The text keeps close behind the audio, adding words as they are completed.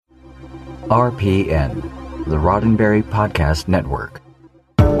RPN, the Roddenberry Podcast Network.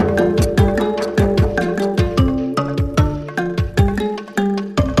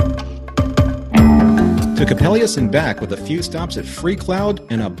 To Capellius and back with a few stops at Free Cloud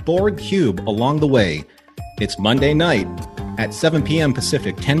and a Borg Cube along the way. It's Monday night at 7 p.m.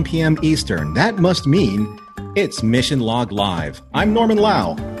 Pacific, 10 p.m. Eastern. That must mean it's Mission Log Live. I'm Norman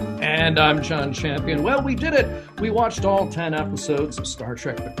Lau. And I'm John Champion. Well, we did it. We watched all 10 episodes of Star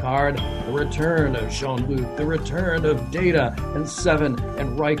Trek Picard, the return of Jean-Luc, the return of Data and Seven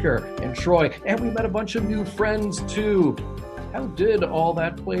and Riker and Troy, and we met a bunch of new friends too. How did all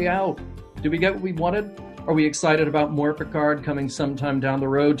that play out? Did we get what we wanted? Are we excited about more Picard coming sometime down the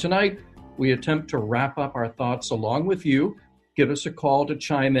road? Tonight, we attempt to wrap up our thoughts along with you. Give us a call to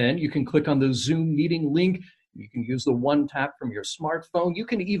chime in. You can click on the Zoom meeting link. You can use the one tap from your smartphone. You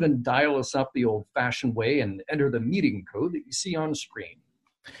can even dial us up the old-fashioned way and enter the meeting code that you see on screen.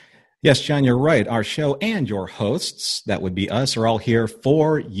 Yes, John, you're right. Our show and your hosts, that would be us, are all here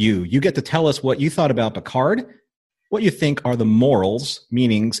for you. You get to tell us what you thought about Picard, what you think are the morals,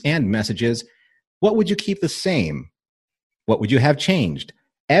 meanings, and messages. What would you keep the same? What would you have changed?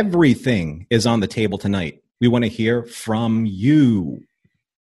 Everything is on the table tonight. We want to hear from you.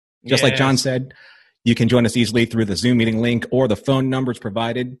 Just like John said, you can join us easily through the Zoom meeting link or the phone numbers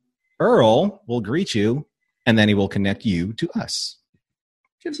provided. Earl will greet you, and then he will connect you to us.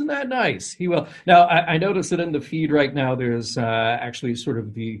 Isn't that nice? He will. Now, I notice that in the feed right now, there's actually sort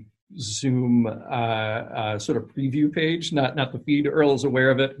of the Zoom sort of preview page, not the feed. Earl is aware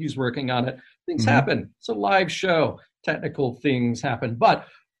of it. He's working on it. Things happen. It's a live show. Technical things happen. But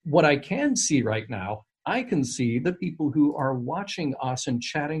what I can see right now, I can see the people who are watching us and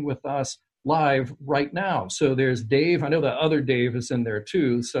chatting with us live right now. So there's Dave. I know the other Dave is in there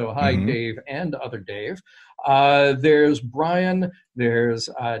too. So hi, Dave and other Dave. There's Brian. There's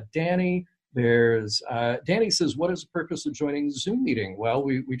Danny. There's Danny says, what is the purpose of joining the Zoom meeting? Well,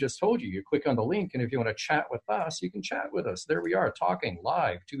 we just told you. You click on the link, and if you want to chat with us, you can chat with us. There we are, talking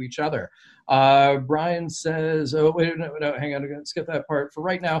live to each other. Brian says, oh, wait, no, hang on. Let's get that part. For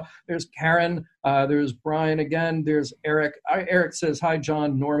right now, there's Karen. There's Brian again. There's Eric. Eric says, hi,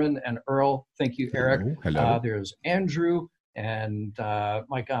 John, Norman, and Earl. Thank you, Eric. Hello. There's Andrew. And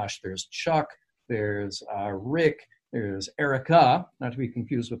my gosh, there's Chuck. There's Rick. There's Erica, not to be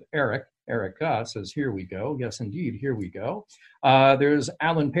confused with Eric. Erica says, here we go. Yes, indeed, here we go. There's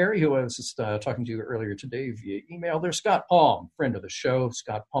Alan Perry, who I was just talking to earlier today via email. There's Scott Palm, friend of the show,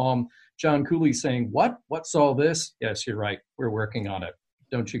 Scott Palm. John Cooley saying, what? What's all this? Yes, you're right. We're working on it.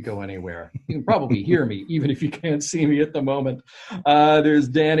 Don't you go anywhere. You can probably hear me, even if you can't see me at the moment. There's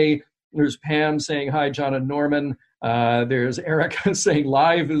Danny. There's Pam saying, hi, John and Norman. There's Erica saying,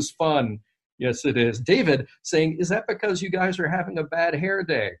 live is fun. Yes, it is. David saying, is that because you guys are having a bad hair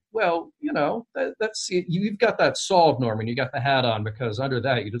day? Well, you know, that's you've got that solved, Norman. You got the hat on, because under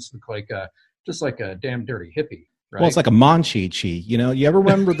that, you just look like a damn dirty hippie. Right? Well, it's like a Monchi-Chi. You know, you ever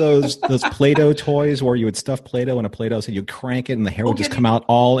remember those Play-Doh toys where you would stuff Play-Doh in a Play-Doh, so you'd crank it and the hair would just come out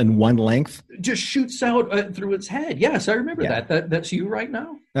all in one length? Just shoots out through its head. Yes, I remember that. That's you right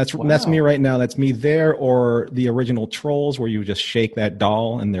now? That's me right now. That's me there, or the original Trolls where you would just shake that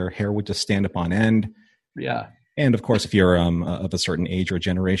doll and their hair would just stand up on end. Yeah. And, of course, if you're of a certain age or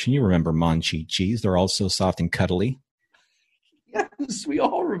generation, you remember Monchi-Chis. They're all so soft and cuddly. Yes, we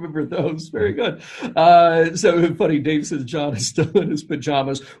all remember those. Very good. So funny, Dave says John is still in his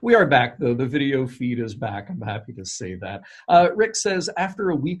pajamas. We are back, though. The video feed is back. I'm happy to say that. Rick says, after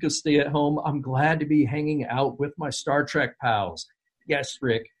a week of stay at home, I'm glad to be hanging out with my Star Trek pals. Yes,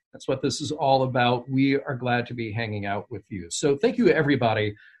 Rick, that's what this is all about. We are glad to be hanging out with you. So thank you,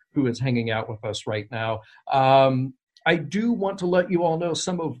 everybody who is hanging out with us right now. I do want to let you all know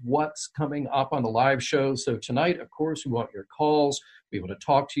some of what's coming up on the live show. So tonight, of course, we want your calls. We want to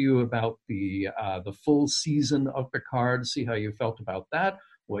talk to you about the full season of Picard, see how you felt about that,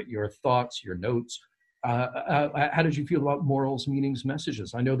 what your thoughts, your notes. How did you feel about morals, meanings,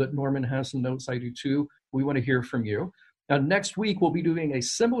 messages? I know that Norman has some notes. I do too. We want to hear from you. Now, next week, we'll be doing a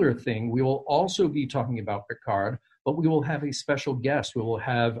similar thing. We will also be talking about Picard, but we will have a special guest. We will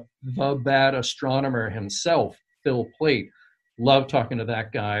have the bad astronomer himself, Phil Plait. Love talking to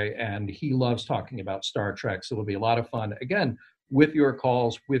that guy, and he loves talking about Star Trek, so it'll be a lot of fun. Again, with your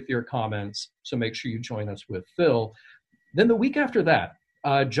calls, with your comments, so make sure you join us with Phil. Then the week after that,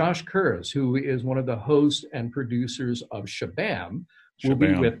 Josh Kurz, who is one of the hosts and producers of Shabam, will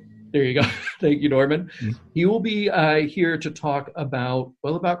be with, there you go, thank you, Norman. Mm-hmm. He will be here to talk about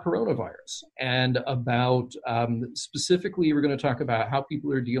coronavirus, and about, specifically, we're going to talk about how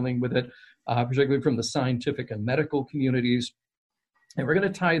people are dealing with it, particularly from the scientific and medical communities. And we're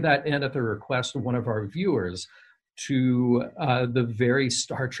going to tie that in at the request of one of our viewers to the very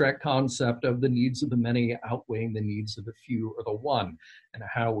Star Trek concept of the needs of the many outweighing the needs of the few or the one, and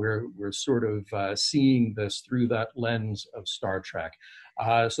how we're sort of seeing this through that lens of Star Trek.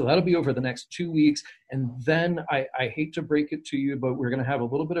 So that'll be over the next 2 weeks. And then I hate to break it to you, but we're going to have a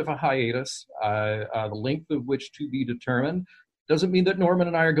little bit of a hiatus, the length of which to be determined. Doesn't mean that Norman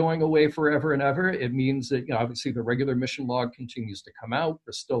and I are going away forever and ever. It means that, obviously the regular mission log continues to come out.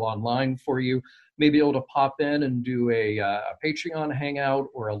 We're still online for you. Maybe able to pop in and do a Patreon hangout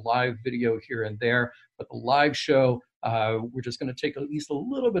or a live video here and there. But the live show, we're just going to take at least a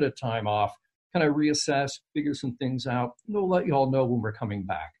little bit of time off, kind of reassess, figure some things out. And we'll let you all know when we're coming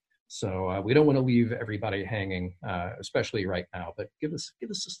back. So we don't want to leave everybody hanging, especially right now. But give us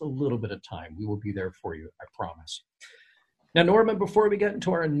just a little bit of time. We will be there for you, I promise. Now, Norman, before we get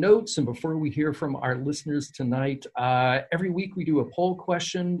into our notes and before we hear from our listeners tonight, every week we do a poll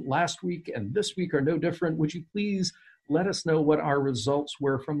question. Last week and this week are no different. Would you please let us know what our results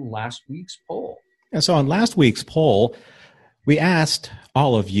were from last week's poll? And so on last week's poll, we asked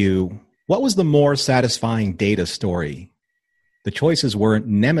all of you, what was the more satisfying data story? The choices were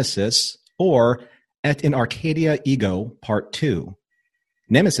Nemesis or Et in Arcadia Ego Part 2.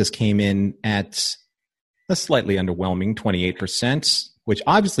 Nemesis came in at a slightly underwhelming 28%, which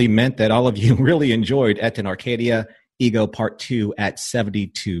obviously meant that all of you really enjoyed Et in Arcadia Ego Part 2 at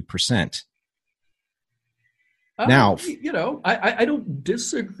 72%. Now, I don't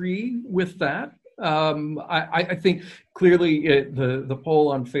disagree with that. I think clearly the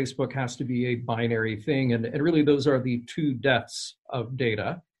poll on Facebook has to be a binary thing, and really those are the two deaths of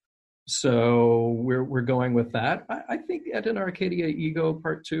data. So we're going with that. I think Et in Arcadia Ego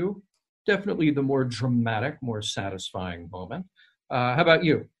Part 2, definitely the more dramatic, more satisfying moment. How about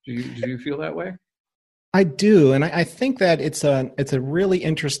you? Do you feel that way? I do, and I think that it's a really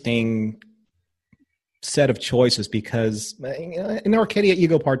interesting set of choices because in Arcadia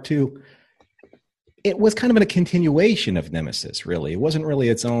Ego Part 2, it was kind of a continuation of Nemesis, really. It wasn't really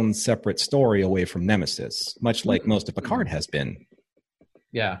its own separate story away from Nemesis, much like most of Picard has been.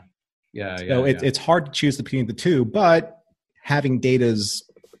 Yeah. So it's hard to choose between the two, but having Data's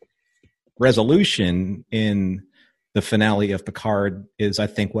resolution in the finale of Picard is, I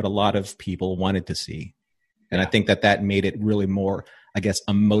think, what a lot of people wanted to see. And I think that made it really more, I guess,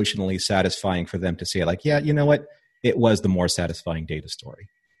 emotionally satisfying for them to say, like, yeah, you know what? It was the more satisfying Data story.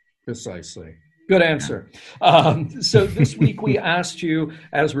 Precisely. Good answer. So this week we asked you,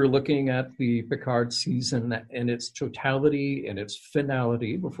 as we're looking at the Picard season in its totality and its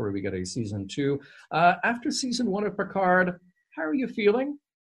finality before we get a season 2, after season 1 of Picard, how are you feeling?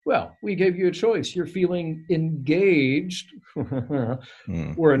 Well, we gave you a choice. You're feeling engaged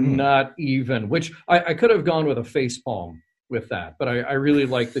or not even, which I could have gone with a facepalm with that, but I really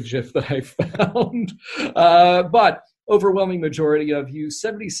like the GIF that I found. But overwhelming majority of you,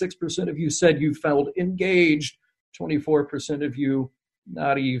 76% of you said you felt engaged, 24% of you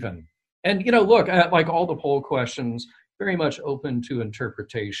not even. And, look, like all the poll questions, very much open to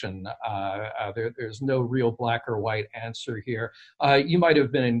interpretation. There's no real black or white answer here. You might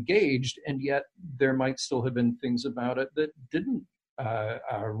have been engaged, and yet there might still have been things about it that didn't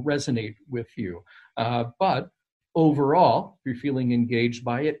resonate with you. But overall, if you're feeling engaged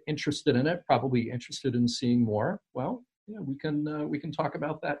by it, interested in it, probably interested in seeing more, well, yeah, we can talk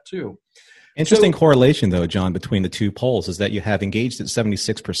about that too. Interesting correlation, though, John, between the two polls is that you have engaged at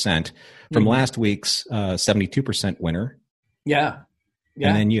 76% from last week's 72% winner. Yeah.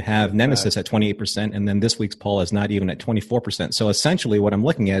 And then you have Nemesis at 28%, and then this week's poll is not even at 24%. So essentially what I'm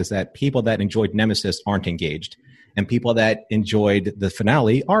looking at is that people that enjoyed Nemesis aren't engaged, and people that enjoyed the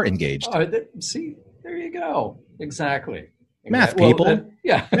finale are engaged. Oh, see, there you go. Exactly. Math people. Well,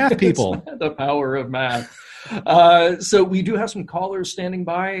 math people. The power of math. So we do have some callers standing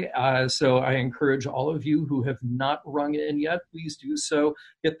by. So I encourage all of you who have not rung in yet, please do so.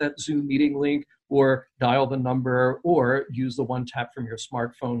 Hit that Zoom meeting link or dial the number or use the one tap from your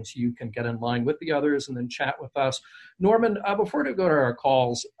smartphone so you can get in line with the others and then chat with us. Norman, before we go to our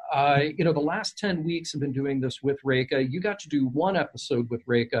calls, the last 10 weeks have been doing this with Reka. You got to do one episode with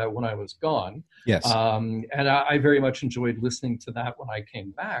Reka when I was gone. Yes. And I very much enjoyed listening to that when I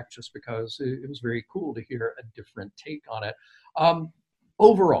came back, just because it was very cool to hear a different take on it.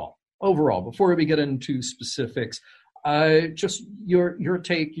 Overall, before we get into specifics, just your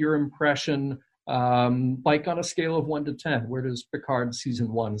take, your impression, like on a scale of 1 to 10, where does Picard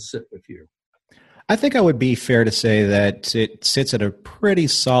season 1 sit with you? I think I would be fair to say that it sits at a pretty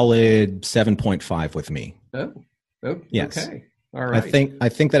solid 7.5 with me. Oh, yes. Okay. All right. I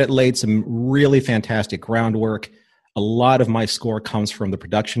think that it laid some really fantastic groundwork. a lot of my score comes from the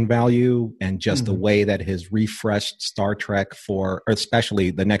production value and just the way that his refreshed Star Trek for, or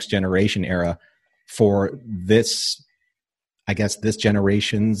especially the Next Generation era, for this, I guess, this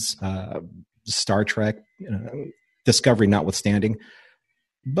generation's Star Trek, Discovery notwithstanding.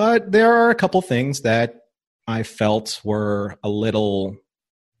 But there are a couple things that I felt were a little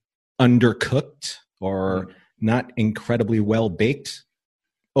undercooked or not incredibly well baked.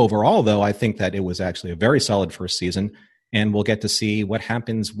 Overall, though, I think that it was actually a very solid first season, and we'll get to see what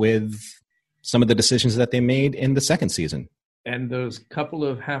happens with some of the decisions that they made in the second season. And those couple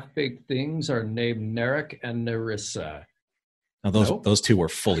of half-baked things are named Narek and Narissa. Now, those two were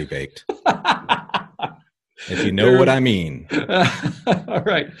fully baked. If you know what I mean. All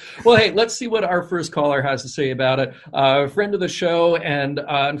right. Well, hey, let's see what our first caller has to say about it. Friend of the show, and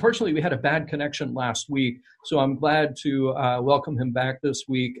unfortunately we had a bad connection last week, so I'm glad to welcome him back this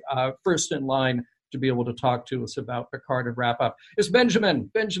week. First in line to be able to talk to us about Picard and wrap up is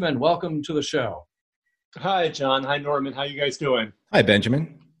Benjamin. Benjamin, welcome to the show. Hi, John. Hi, Norman. How you guys doing? Hi,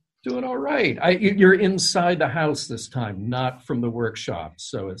 Benjamin. Doing all right. You're inside the house this time, not from the workshop.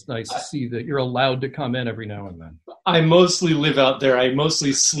 So it's nice to see that you're allowed to come in every now and then. I mostly live out there. I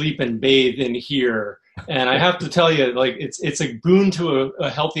mostly sleep and bathe in here. And I have to tell you, like, it's a boon to a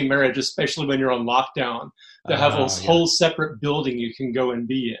healthy marriage, especially when you're on lockdown, to have a whole separate building you can go and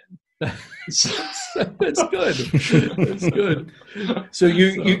be in. That's good. That's good. So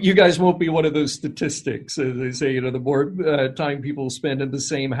you guys won't be one of those statistics. As they say, the more time people spend in the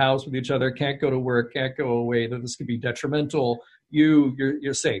same house with each other, can't go to work, can't go away, that this could be detrimental.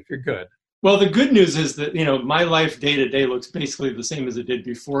 You're safe. You're good. Well, the good news is that, my life day to day looks basically the same as it did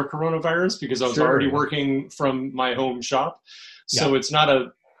before coronavirus, because I was already working from my home shop. So it's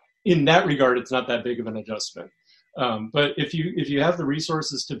not in that regard, it's not that big of an adjustment. But if you have the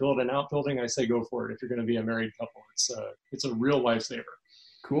resources to build an outbuilding, I say go for it. If you're going to be a married couple, it's a real lifesaver.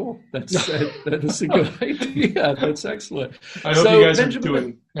 Cool. That is a good idea. That's excellent. I hope you guys are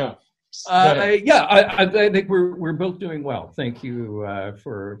doing. Yeah. I think we're both doing well. Thank you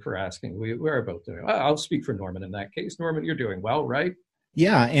for asking. We are both doing well. I'll speak for Norman in that case. Norman, you're doing well, right?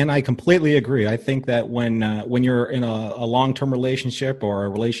 Yeah, and I completely agree. I think that when you're in a long-term relationship or a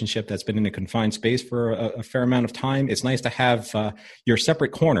relationship that's been in a confined space for a fair amount of time, it's nice to have your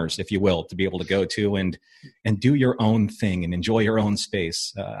separate corners, if you will, to be able to go to and do your own thing and enjoy your own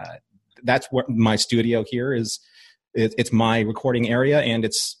space. That's what my studio here is. It's my recording area, and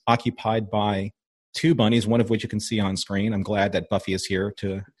it's occupied by two bunnies, one of which you can see on screen. I'm glad that Buffy is here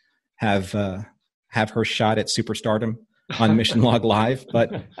to have her shot at superstardom on Mission Log Live.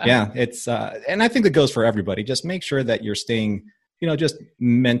 But yeah, it's and I think that goes for everybody. Just make sure that you're staying, just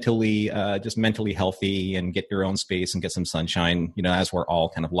mentally healthy and get your own space and get some sunshine, as we're all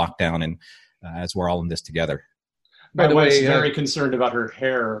kind of locked down and as we're all in this together. My wife's very concerned about her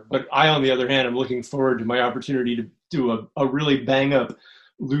hair, but I, on the other hand, am looking forward to my opportunity to do a really bang up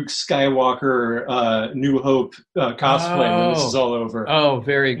Luke Skywalker, New Hope cosplay when this is all over. Oh,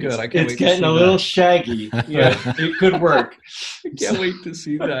 very good. I can't wait to see that. It's getting a little shaggy. Yeah, it could work. I can't wait to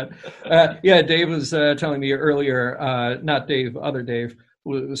see that. Dave was telling me earlier, not Dave, other Dave,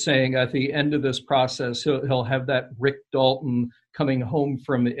 was saying at the end of this process, he'll have that Rick Dalton coming home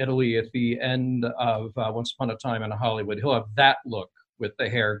from Italy at the end of Once Upon a Time in Hollywood. He'll have that look with the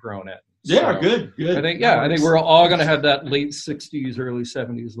hair grown in. Yeah, so, good. I think we're all going to have that late 60s, early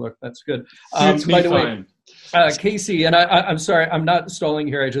 70s look. That's good. By the way, Casey, and I'm sorry, I'm not stalling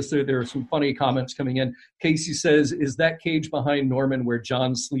here. I just there are some funny comments coming in. Casey says, "Is that cage behind Norman where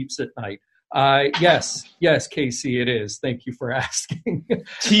John sleeps at night?" Yes, Casey, it is. Thank you for asking.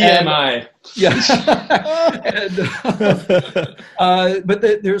 TMI. But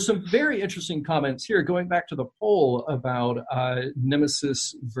there's some very interesting comments here, going back to the poll about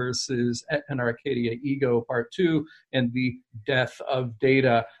Nemesis versus an Arcadia Ego Part 2 and the death of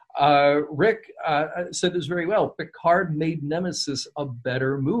Data. Rick said this very well. Picard made Nemesis a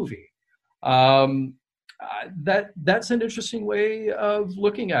better movie. That's an interesting way of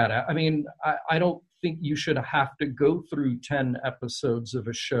looking at it. I mean, I don't think you should have to go through 10 episodes of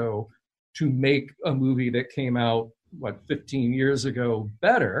a show to make a movie that came out, 15 years ago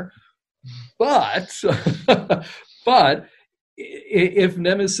better. But if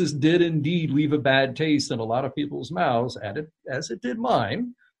Nemesis did indeed leave a bad taste in a lot of people's mouths, as it did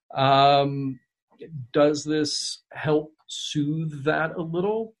mine, does this help soothe that a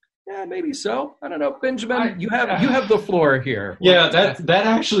little? Yeah, maybe so. I don't know, Benjamin. You have the floor here. Yeah, that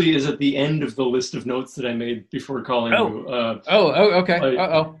actually is at the end of the list of notes that I made before calling you.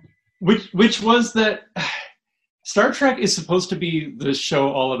 Okay. Which was that Star Trek is supposed to be the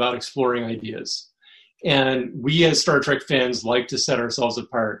show all about exploring ideas, And we as Star Trek fans like to set ourselves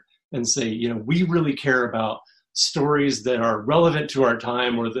apart and say, you know, we really care about stories that are relevant to our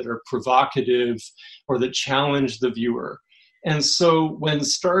time or that are provocative or that challenge the viewer. And so when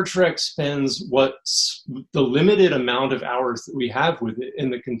Star Trek spends what's the limited amount of hours that we have with it in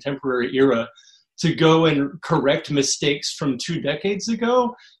the contemporary era to go and correct mistakes from 2 decades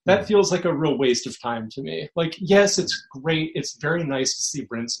ago, that feels like a real waste of time to me. Like, yes, it's great. It's very nice to see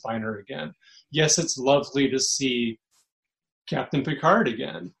Brent Spiner again. Yes, it's lovely to see Captain Picard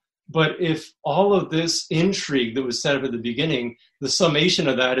again. But if all of this intrigue that was set up at the beginning, the summation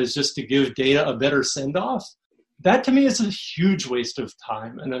of that is just to give Data a better send-off, that to me is a huge waste of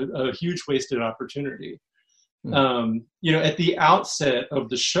time and a huge wasted opportunity. You know, at the outset of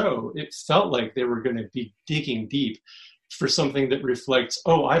the show, it felt like they were going to be digging deep for something that reflects,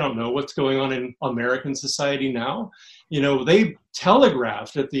 oh, I don't know what's going on in American society now. You know, they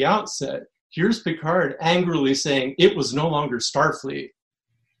telegraphed at the outset, here's Picard angrily saying it was no longer Starfleet.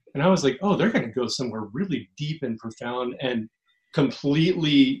 And I was like, oh, they're going to go somewhere really deep and profound and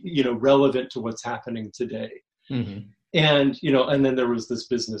completely, you know, relevant to what's happening today. Mm-hmm. And, you know, and then there was this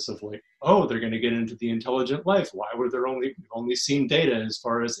business of like, oh, they're going to get into the intelligent life. Why were there only seen Data as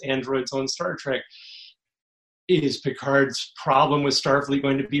far as androids on Star Trek? Is Picard's problem with Starfleet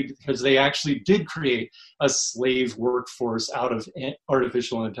going to be because they actually did create a slave workforce out of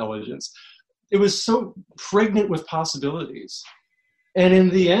artificial intelligence? It was so pregnant with possibilities. And in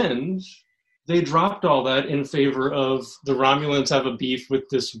the end, they dropped all that in favor of the Romulans have a beef with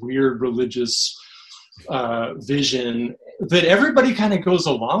this weird religious vision that everybody kind of goes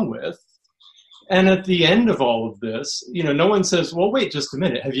along with. And at the end of all of this, you know, no one says, well, wait just a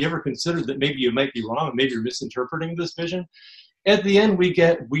minute. Have you ever considered that maybe you might be wrong? Maybe you're misinterpreting this vision. At the end, we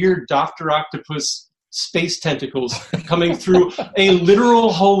get weird Dr. Octopus space tentacles coming through a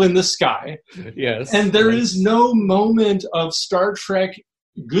literal hole in the sky. Yes. And there is no moment of Star Trek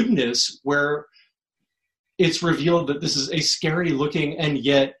goodness where it's revealed that this is a scary looking and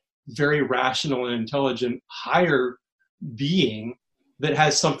yet very rational and intelligent higher being that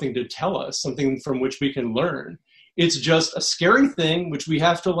has something to tell us, something from which we can learn. It's just a scary thing, which we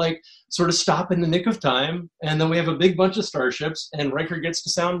have to like sort of stop in the nick of time. And then we have a big bunch of starships and Riker gets to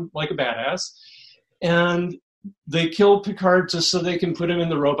sound like a badass. And they kill Picard just so they can put him in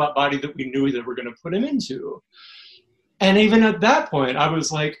the robot body that we knew they were going to put him into. And even at that point, I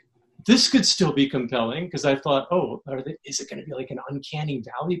was like, this could still be compelling because I thought, oh, is it going to be like an uncanny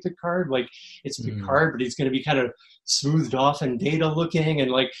valley Picard? Like it's Picard, but he's going to be kind of smoothed off and Data looking. And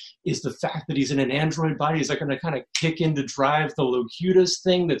like, is the fact that he's in an android body, is that going to kind of kick in to drive the Locutus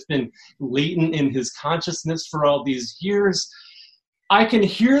thing that's been latent in his consciousness for all these years? I can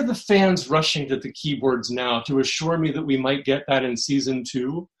hear the fans rushing to the keyboards now to assure me that we might get that in season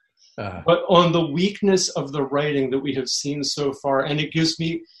 2. But on the weakness of the writing that we have seen so far, and it gives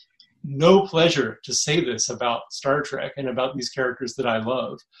me no pleasure to say this about Star Trek and about these characters that I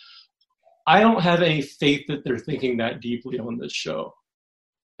love, I don't have any faith that they're thinking that deeply on this show.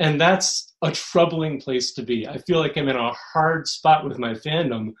 And that's a troubling place to be. I feel like I'm in a hard spot with my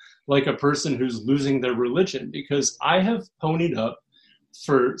fandom, like a person who's losing their religion, because I have ponied up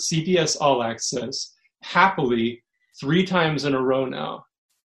for CBS All Access happily 3 times in a row now.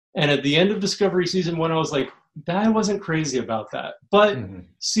 And at the end of Discovery Season 1, I was like, I wasn't crazy about that. But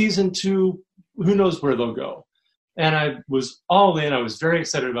Season 2, who knows where they'll go. And I was all in. I was very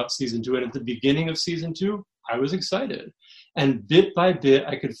excited about Season 2. And at the beginning of Season 2, I was excited. And bit by bit,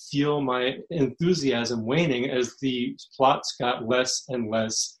 I could feel my enthusiasm waning as the plots got less and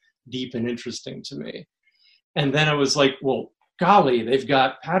less deep and interesting to me. And then I was like, well, golly, they've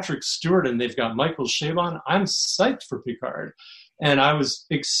got Patrick Stewart and they've got Michael Chabon. I'm psyched for Picard. And I was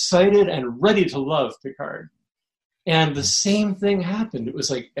excited and ready to love Picard. And the same thing happened. It was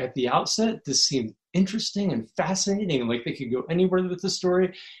like at the outset, this seemed interesting and fascinating, and like they could go anywhere with the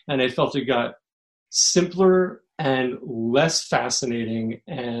story. And I felt it got simpler and less fascinating.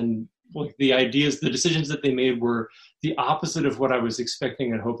 And like the ideas, the decisions that they made were the opposite of what I was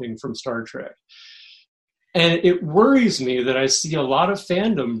expecting and hoping from Star Trek. And it worries me that I see a lot of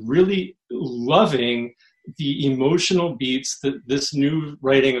fandom really loving the emotional beats that this new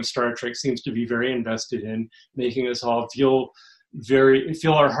writing of Star Trek seems to be very invested in, making us all feel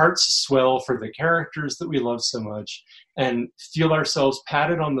our hearts swell for the characters that we love so much, and feel ourselves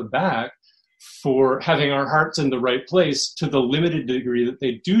patted on the back for having our hearts in the right place to the limited degree that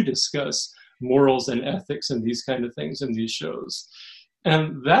they do discuss morals and ethics and these kind of things in these shows.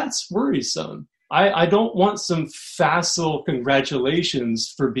 And that's worrisome. I don't want some facile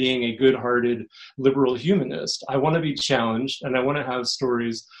congratulations for being a good-hearted liberal humanist. I want to be challenged, and I want to have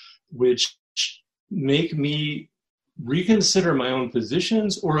stories which make me reconsider my own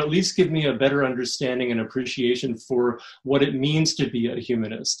positions, or at least give me a better understanding and appreciation for what it means to be a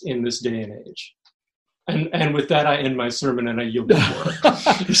humanist in this day and age. And with that, I end my sermon and I yield the floor.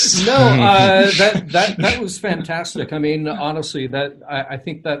 That was fantastic. I mean, honestly, I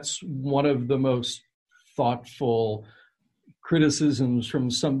think that's one of the most thoughtful criticisms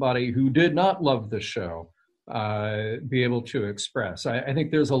from somebody who did not love the show be able to express. I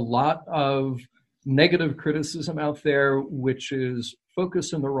think there's a lot of negative criticism out there, which is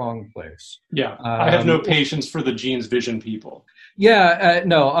focused in the wrong place. Yeah, I have no patience for the Gene's Vision people. Yeah,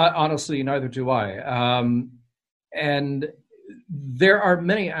 no, honestly, neither do I. And there are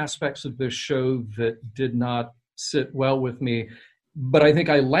many aspects of this show that did not sit well with me, but I think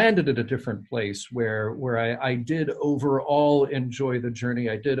I landed at a different place where I did overall enjoy the journey.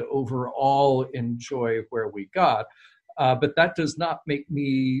 I did overall enjoy where we got, but that does not make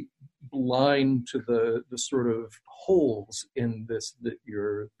me blind to the sort of holes in this that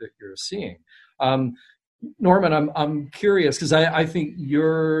you're seeing. Norman, I'm curious because I think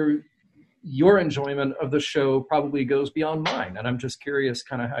your enjoyment of the show probably goes beyond mine, and I'm just curious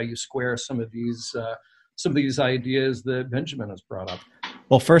kind of how you square some of these ideas that Benjamin has brought up.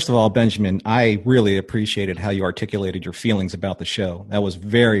 Well, first of all, Benjamin, I really appreciated how you articulated your feelings about the show. That was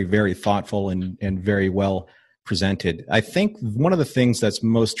very, very thoughtful and very well presented. I think one of the things that's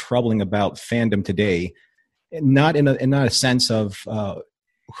most troubling about fandom today, not in a sense of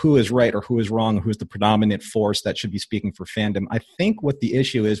who is right or who is wrong, who's the predominant force that should be speaking for fandom. I think what the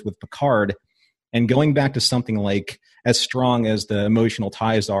issue is with Picard, and going back to something like as strong as the emotional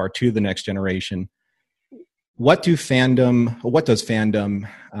ties are to the Next Generation, what does fandom,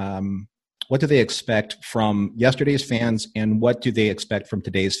 what do they expect from yesterday's fans, and what do they expect from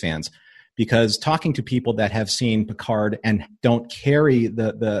today's fans? Because talking to people that have seen Picard and don't carry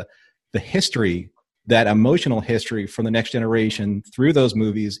the history, that emotional history from the Next Generation through those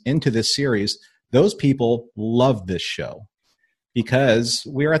movies into this series, those people love this show because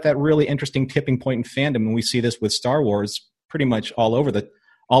we're at that really interesting tipping point in fandom, and we see this with Star Wars pretty much all over the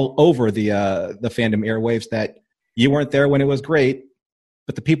fandom airwaves, that you weren't there when it was great,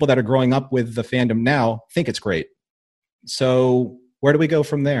 but the people that are growing up with the fandom now think it's great. So where do we go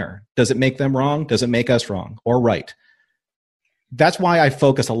from there? Does it make them wrong? Does it make us wrong or right? That's why I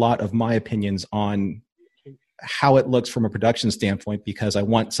focus a lot of my opinions on how it looks from a production standpoint, because I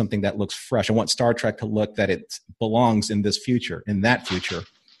want something that looks fresh. I want Star Trek to look that it belongs in this future, in that future.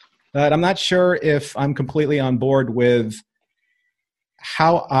 But I'm not sure if I'm completely on board with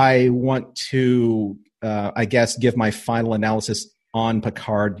how I want to, give my final analysis on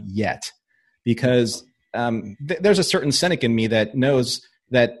Picard yet. Because there's a certain cynic in me that knows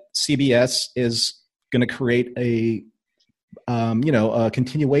that CBS is going to create a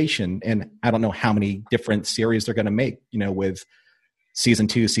continuation, and I don't know how many different series they're going to make, with season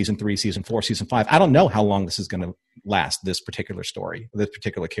 2, season 3, season 4, season 5. I don't know how long this is going to last, this particular story, this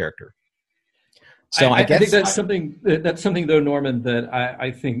particular character. So I guess think that's something though, Norman, that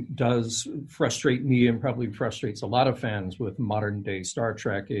I think does frustrate me and probably frustrates a lot of fans with modern day Star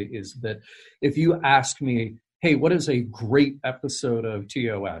Trek, is that if you ask me, hey, what is a great episode of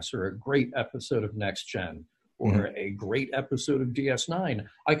TOS or a great episode of Next Gen or a great episode of DS9,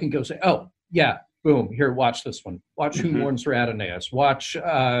 I can go say, oh, yeah, boom, here, watch this one. Watch Who Mourns for Adonais. Watch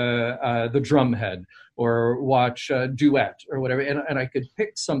The Drumhead, or watch Duet, or whatever. And I could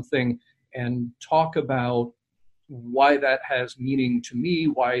pick something and talk about why that has meaning to me,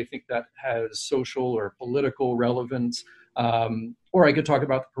 why I think that has social or political relevance, or I could talk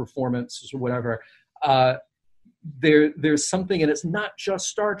about the performance or whatever. There's something, and it's not just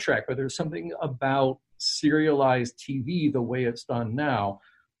Star Trek, but there's something about serialized TV, the way it's done now,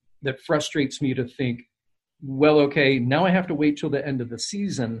 that frustrates me to think, well, okay, now I have to wait till the end of the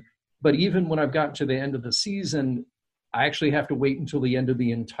season, but even when I've gotten to the end of the season, I actually have to wait until the end of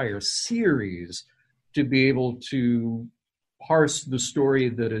the entire series to be able to parse the story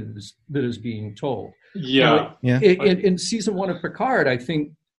that is being told. Yeah. In season 1 of Picard, I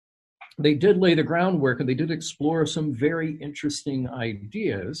think they did lay the groundwork and they did explore some very interesting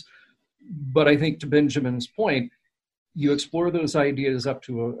ideas. But I think, to Benjamin's point, you explore those ideas up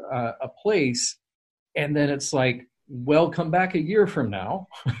to a place, and then it's like, well, come back a year from now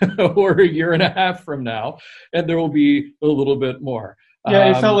or a year and a half from now, and there will be a little bit more.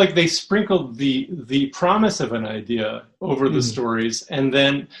 Yeah, it felt like they sprinkled the promise of an idea over the stories. And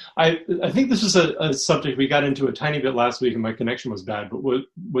then I think this was a subject we got into a tiny bit last week, and my connection was bad, but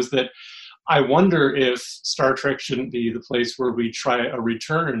was that I wonder if Star Trek shouldn't be the place where we try a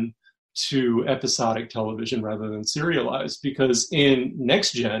return to episodic television rather than serialized, because in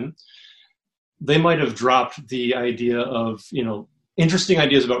Next Gen, they might have dropped the idea of, interesting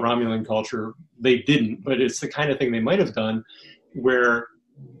ideas about Romulan culture. They didn't, but it's the kind of thing they might have done where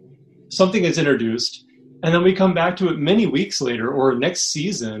something is introduced and then we come back to it many weeks later or next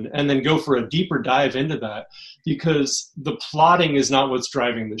season and then go for a deeper dive into that, because the plotting is not what's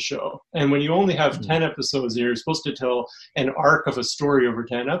driving the show. And when you only have 10 episodes and you're supposed to tell an arc of a story over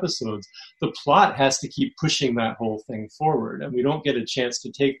 10 episodes, the plot has to keep pushing that whole thing forward. And we don't get a chance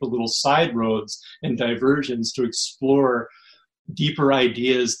to take the little side roads and diversions to explore deeper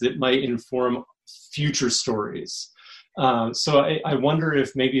ideas that might inform future stories. So I wonder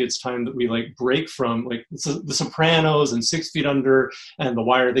if maybe it's time that we break from The Sopranos and 6 Feet Under and The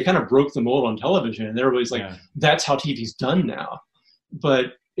Wire. They kind of broke the mold on television, and everybody's that's how TV's done now.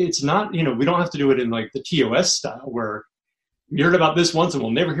 But it's not, we don't have to do it in the TOS style where we heard about this once and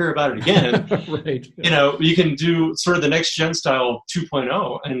we'll never hear about it again. Right. You can do sort of the next gen style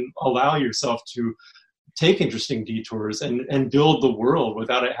 2.0 and allow yourself to take interesting detours and build the world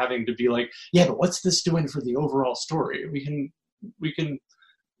without it having to be but what's this doing for the overall story? We can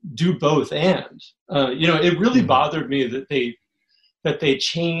do both. And it really bothered me that they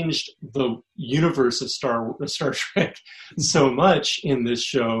changed the universe of Star Trek so much in this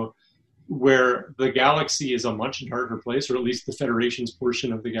show, where the galaxy is a much darker place, or at least the Federation's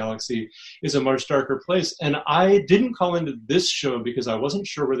portion of the galaxy is a much darker place. And I didn't call into this show because I wasn't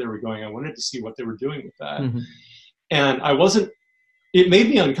sure where they were going. I wanted to see what they were doing with that. Mm-hmm. And it made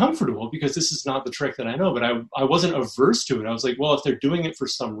me uncomfortable because this is not the Trek that I know, but I wasn't averse to it. I was like, well, if they're doing it for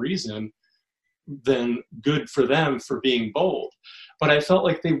some reason, then good for them for being bold. But I felt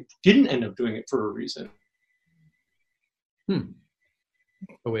like they didn't end up doing it for a reason.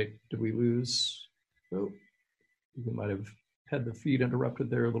 Oh, wait, did we lose? Oh, we might have had the feed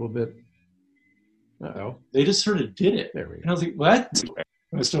interrupted there a little bit. Uh-oh. They just sort of did it. There we go. And I was like, what?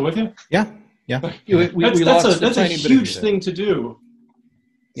 Am I still with you? Yeah. That's a huge thing to do.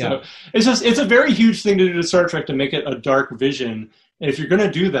 Yeah. So it's a very huge thing to do to Star Trek, to make it a dark vision. And if you're going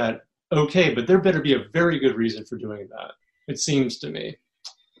to do that, okay, but there better be a very good reason for doing that, it seems to me.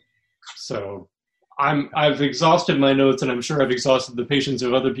 So I've exhausted my notes, and I'm sure I've exhausted the patience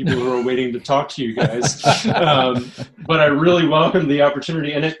of other people who are waiting to talk to you guys. But I really welcome the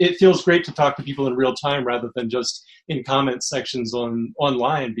opportunity, and it feels great to talk to people in real time rather than just in comment sections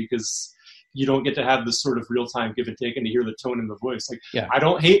online, because you don't get to have this sort of real time give and take and to hear the tone in the voice. I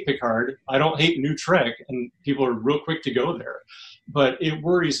don't hate Picard, I don't hate New Trek, and people are real quick to go there. But it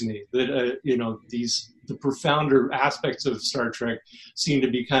worries me that the profounder aspects of Star Trek seem to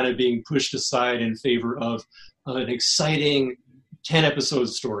be kind of being pushed aside in favor of an exciting 10-episode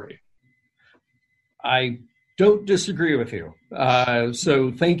story. I don't disagree with you.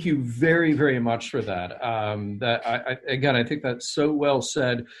 So thank you very, very much for that. I think that's so well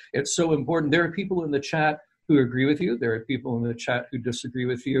said. It's so important. There are people in the chat who agree with you. There are people in the chat who disagree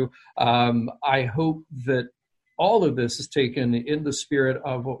with you. I hope that all of this is taken in the spirit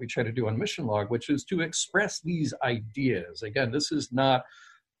of what we try to do on Mission Log, which is to express these ideas. Again, this is not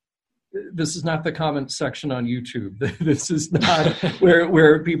the comment section on YouTube. This is not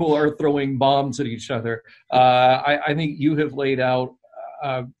where people are throwing bombs at each other. I think you have laid out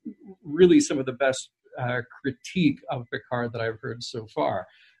really some of the best critique of Picard that I've heard so far.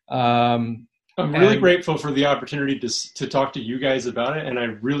 I'm really grateful for the opportunity to talk to you guys about it, and I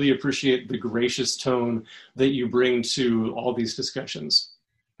really appreciate the gracious tone that you bring to all these discussions.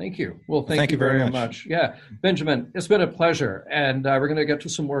 Thank you. Well, thank you very much. Yeah, Benjamin, it's been a pleasure, and we're going to get to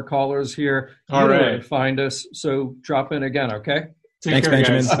some more callers here. All right. Know, find us, so drop in again, okay? Thanks,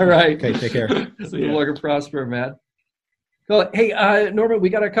 Benjamin. Guys. All right. Okay, take care. Look and prosper, man. Cool. Hey, Norman, we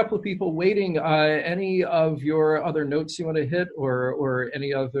got a couple of people waiting. Any of your other notes you want to hit, or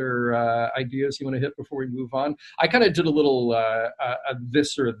any other ideas you want to hit before we move on? I kind of did a little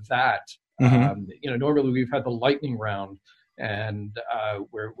this or that. Mm-hmm. Normally we've had the lightning round, and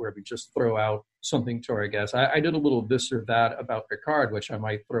where we just throw out something to our guests. I did a little this or that about Picard, which I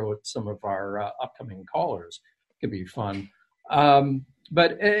might throw at some of our upcoming callers. Could be fun.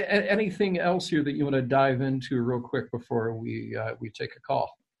 But anything else here that you want to dive into real quick before we take a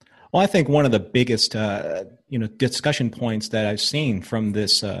call? Well, I think one of the biggest discussion points that I've seen from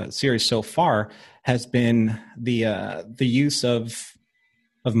this series so far has been the use of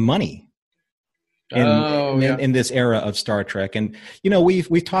money in this era of Star Trek. And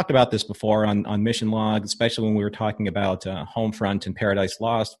we've talked about this before on Mission Log, especially when we were talking about Homefront and Paradise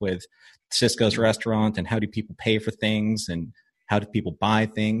Lost with Cisco's restaurant, and how do people pay for things, and how do people buy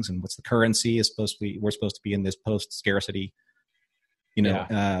things, and what's the currency we're supposed to be in this post-scarcity,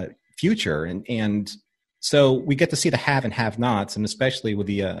 future. And So we get to see the have and have-nots, and especially with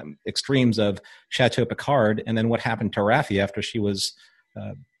the extremes of Chateau Picard, and then what happened to Raffi after she was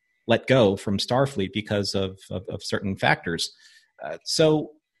let go from Starfleet because of certain factors.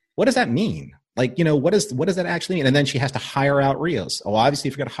 So what does that mean? Like, what does that actually mean? And then she has to hire out Rios. Oh, obviously,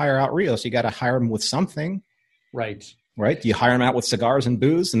 if you're going to hire out Rios, you got to hire him with something. Right. Right? Do you hire him out with cigars and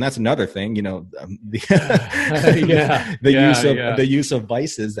booze? And that's another thing, the use of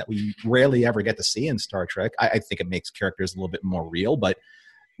vices that we rarely ever get to see in Star Trek. I think it makes characters a little bit more real, but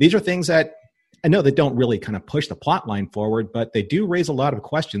these are things that I know that don't really kind of push the plot line forward, but they do raise a lot of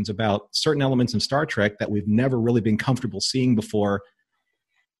questions about certain elements in Star Trek that we've never really been comfortable seeing before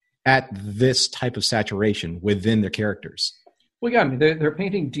at this type of saturation within their characters. Well, yeah, I mean, they're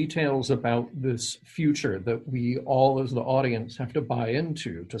painting details about this future that we all as the audience have to buy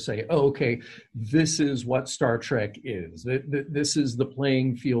into to say, oh, okay, this is what Star Trek is. This is the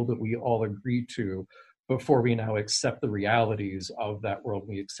playing field that we all agree to before we now accept the realities of that world.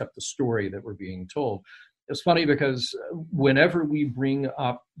 We accept the story that we're being told. It's funny because whenever we bring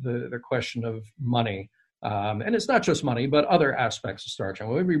up the question of money, and it's not just money, but other aspects of Star Trek,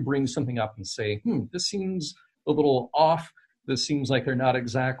 whenever we bring something up and say, this seems a little off, this seems like they're not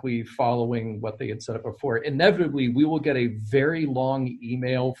exactly following what they had set up before, inevitably we will get a very long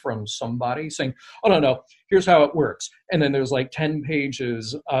email from somebody saying, oh, no, here's how it works. And then there's like 10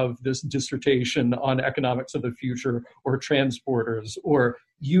 pages of this dissertation on economics of the future or transporters or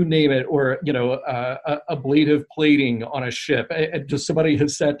you name it, or, ablative plating on a ship. And just somebody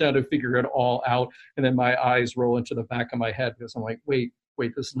has sat down to figure it all out. And then my eyes roll into the back of my head because I'm like, wait,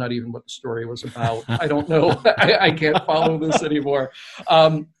 this is not even what the story was about. I don't know. I can't follow this anymore.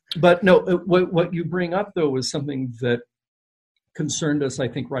 But no, what you bring up, though, is something that concerned us, I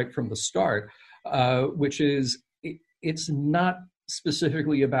think, right from the start, which is it's not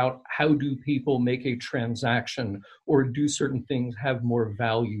specifically about how do people make a transaction or do certain things have more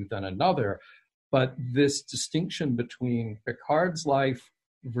value than another, but this distinction between Picard's life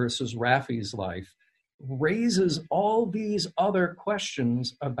versus Raffi's life raises all these other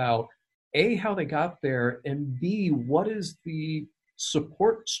questions about A, how they got there, and B, what is the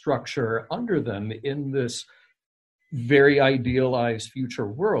support structure under them in this very idealized future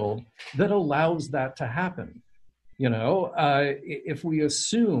world that allows that to happen. If we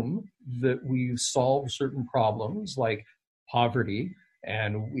assume that we've solved certain problems like poverty,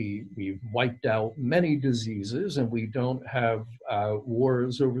 and we've wiped out many diseases, and we don't have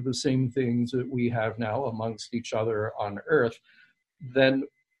wars over the same things that we have now amongst each other on Earth, then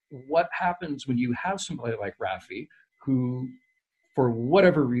what happens when you have somebody like Raffi, who, for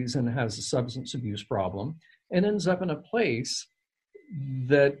whatever reason, has a substance abuse problem, and ends up in a place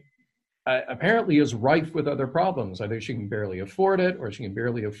that apparently is rife with other problems. Either she can barely afford it, or she can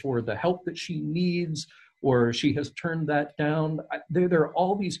barely afford the help that she needs, or she has turned that down. There are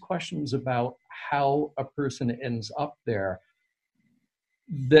all these questions about how a person ends up there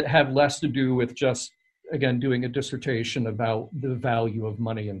that have less to do with just, again, doing a dissertation about the value of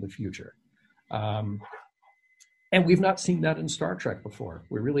money in the future. And we've not seen that in Star Trek before.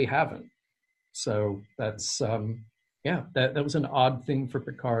 We really haven't. So that's, that was an odd thing for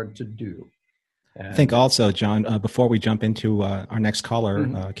Picard to do. And I think also, John, before we jump into our next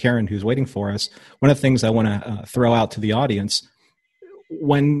caller, Karen, who's waiting for us, one of the things I want to throw out to the audience,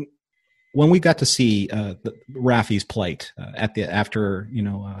 when we got to see Raffi's plight after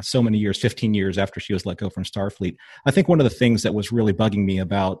so many years, 15 years after she was let go from Starfleet, I think one of the things that was really bugging me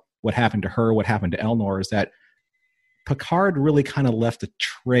about what happened to her, what happened to Elnor, is that Picard really kind of left a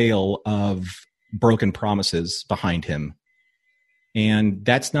trail of broken promises behind him. And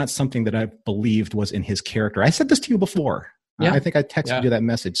that's not something that I believed was in his character. I said this to you before. Yeah. I think I texted you that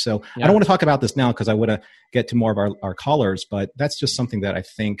message. So I don't want to talk about this now because I want to get to more of our callers, but that's just something that I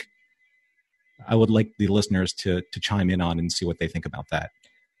think I would like the listeners to chime in on and see what they think about that.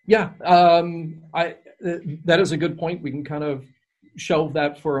 Yeah, that is a good point. We can kind of shelve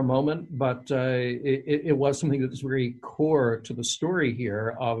that for a moment, but it was something that was very core to the story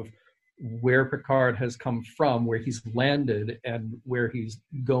here of where Picard has come from, where he's landed, and where he's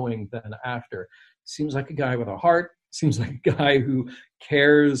going then after. Seems like a guy with a heart, seems like a guy who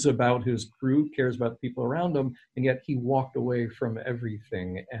cares about his crew, cares about the people around him, and yet he walked away from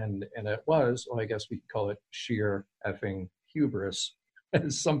everything. And it was, I guess we could call it sheer effing hubris,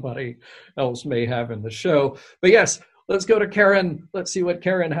 as somebody else may have in the show. But yes, let's go to Karen. Let's see what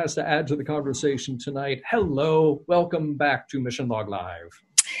Karen has to add to the conversation tonight. Hello, welcome back to Mission Log Live.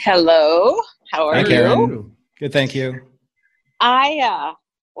 Hello, how are you? Karen. Good, thank you. I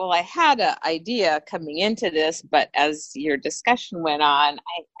had an idea coming into this, but as your discussion went on,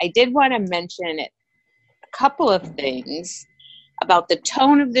 I did want to mention it. couple of things about the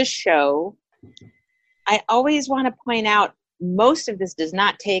tone of this show. I always want to point out most of this does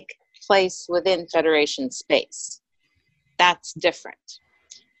not take place within Federation space. That's different.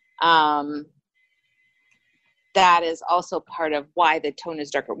 That is also part of why the tone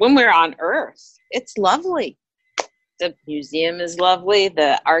is darker. When we're on Earth, it's lovely. The museum is lovely.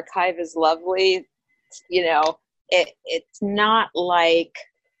 The archive is lovely. You know, it's not like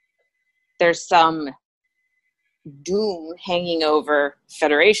there's some doom hanging over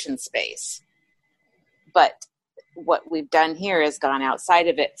Federation space. But what we've done here has gone outside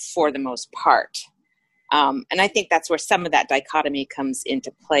of it for the most part. And I think that's where some of that dichotomy comes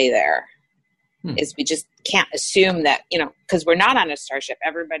into play there. Is we just can't assume that, you know, because we're not on a starship.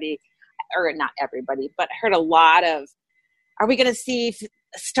 Everybody, or not everybody, but I heard a lot of, are we going to see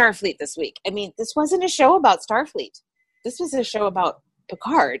Starfleet this week? I mean, this wasn't a show about Starfleet. This was a show about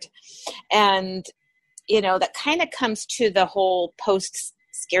Picard. And, you know, that kind of comes to the whole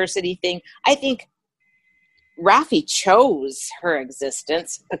post-scarcity thing. I think Raffi chose her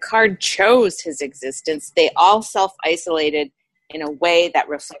existence. Picard chose his existence. They all self-isolated in a way that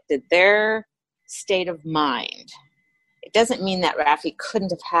reflected their state of mind. It doesn't mean that Raffi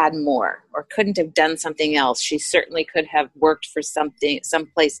couldn't have had more or couldn't have done something else. She certainly could have worked for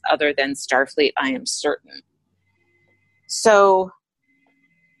someplace other than Starfleet, I am certain. So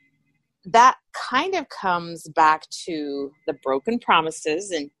that kind of comes back to the broken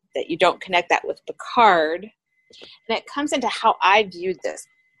promises, and that you don't connect that with Picard. And it comes into how I viewed this.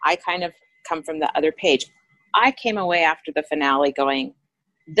 I kind of come from the other page. I came away after the finale going,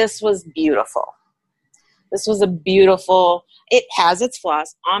 this was beautiful. This was a beautiful, it has its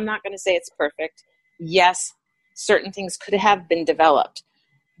flaws. I'm not going to say it's perfect. Yes, certain things could have been developed.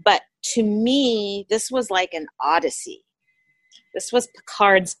 But to me, this was like an odyssey. This was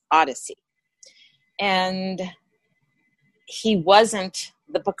Picard's odyssey. And he wasn't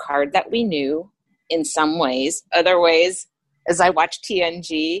the Picard that we knew in some ways. Other ways, as I watched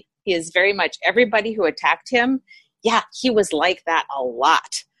TNG, he is very much everybody who attacked him. Yeah, he was like that a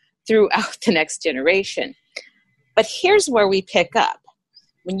lot throughout the Next Generation. But here's where we pick up.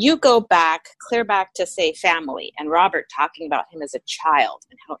 When you go back, clear back to, say, family, and Robert talking about him as a child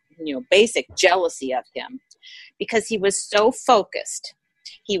and how, you know, basic jealousy of him, because he was so focused.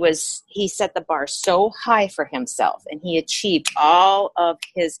 He set the bar so high for himself, and he achieved all of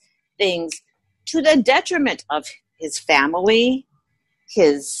his things to the detriment of his family,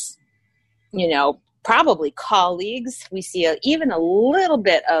 his, you know, probably colleagues. We see even a little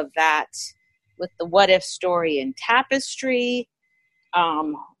bit of that with the What If story in Tapestry.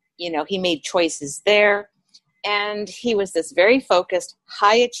 You know, he made choices there. And he was this very focused,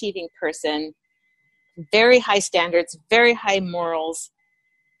 high-achieving person, very high standards, very high morals,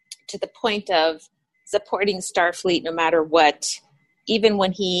 to the point of supporting Starfleet no matter what, even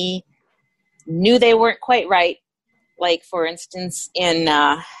when he knew they weren't quite right. Like, for instance, in,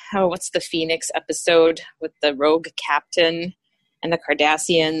 what's the Phoenix episode with the rogue captain and the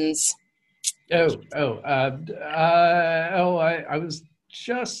Cardassians? I was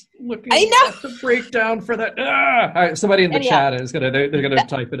just looking I know. at the breakdown for that. All right, somebody in the chat is they're gonna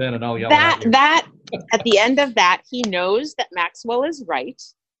type it in, and I'll yell at you. That at the end of that, he knows that Maxwell is right.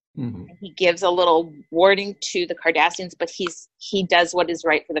 Mm-hmm. He gives a little warning to the Cardassians, but he does what is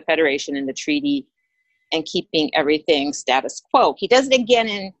right for the Federation and the treaty, and keeping everything status quo. He does it again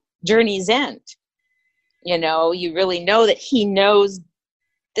in Journey's End. You know, you really know that he knows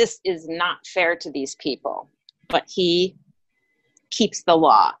this is not fair to these people, but he keeps the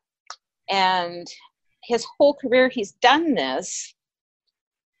law. And his whole career, he's done this,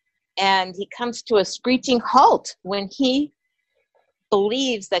 and he comes to a screeching halt when he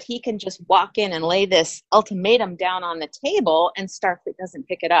believes that he can just walk in and lay this ultimatum down on the table, and Starfleet doesn't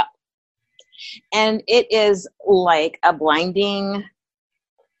pick it up. And it is like a blinding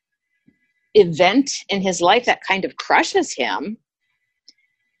event in his life that kind of crushes him.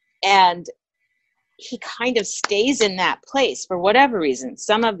 And he kind of stays in that place for whatever reason.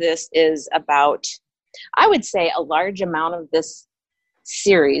 Some of this is about, I would say a large amount of this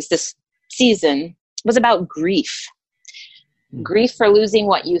series, this season, was about grief. Grief for losing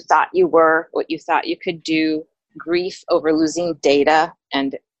what you thought you were, what you thought you could do, grief over losing Data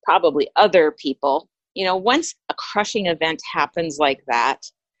and probably other people. You know, once a crushing event happens like that,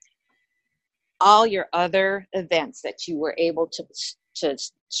 all your other events that you were able to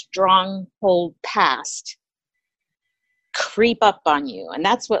stronghold past creep up on you. And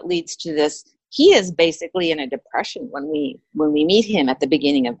that's what leads to this. He is basically in a depression when we meet him at the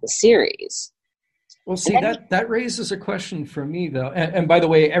beginning of the series. Well, see, that raises a question for me, though. And by the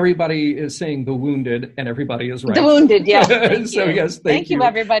way, everybody is saying the wounded, and everybody is right. The wounded, yes. So, yes, thank you,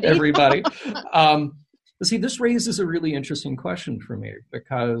 everybody. Everybody. See, this raises a really interesting question for me,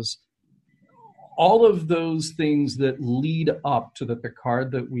 because all of those things that lead up to the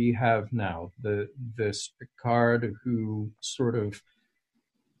Picard that we have now, this Picard who sort of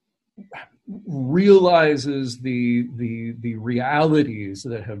realizes the realities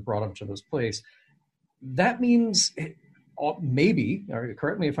that have brought him to this place, that means maybe, or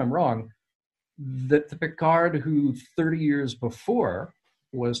correct me if I'm wrong, that the Picard who 30 years before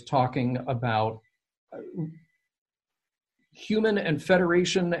was talking about human and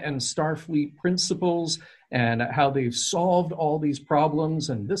Federation and Starfleet principles and how they've solved all these problems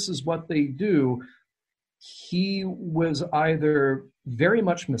and this is what they do, he was either very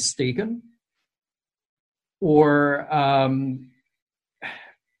much mistaken or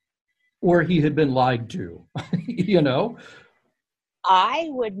he had been lied to, you know? I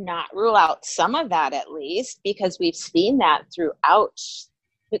would not rule out some of that, at least, because we've seen that throughout.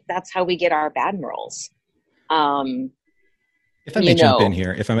 That's how we get our admirals. If I may jump in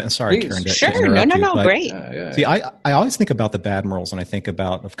here, if I'm sorry, Karen, sure, to interrupt you, but, great. See, I always think about the Badmirals, and I think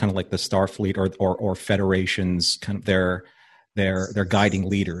about kind of like the Starfleet or Federation's kind of their guiding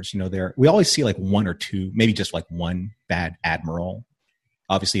leaders. You know, we always see like one or two, maybe just like one bad admiral.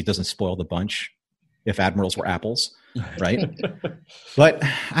 Obviously, it doesn't spoil the bunch if admirals were apples, right? But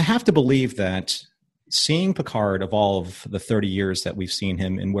I have to believe that seeing Picard evolve the 30 years that we've seen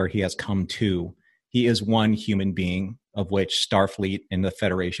him and where he has come to, he is one human being of which Starfleet and the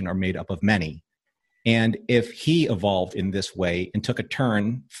Federation are made up of many. And if he evolved in this way and took a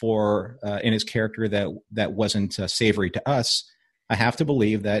turn in his character that wasn't savory to us, I have to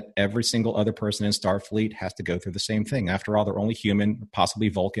believe that every single other person in Starfleet has to go through the same thing. After all, they're only human, possibly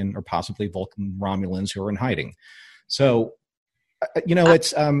Vulcan, or possibly Vulcan Romulans who are in hiding. So,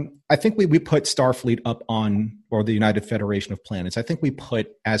 it's. I think we put Starfleet up on, or the United Federation of Planets. I think we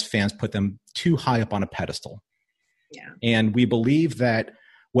as fans, put them too high up on a pedestal. Yeah. And we believe that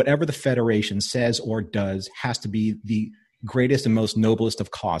whatever the Federation says or does has to be the greatest and most noblest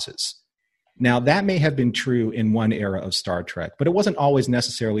of causes. Now, that may have been true in one era of Star Trek, but it wasn't always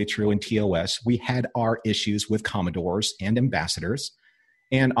necessarily true in TOS. We had our issues with Commodores and ambassadors.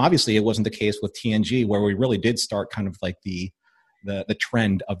 And obviously, it wasn't the case with TNG, where we really did start kind of like the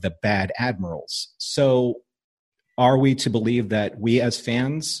trend of the bad admirals. So are we to believe that we as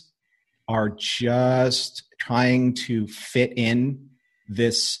fans are just trying to fit in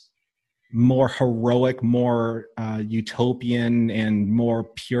this more heroic, more utopian, and more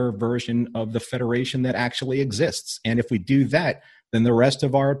pure version of the Federation that actually exists? And if we do that, then the rest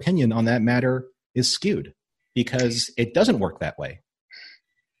of our opinion on that matter is skewed, because it doesn't work that way.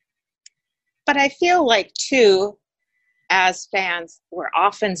 But I feel like, too, as fans, we're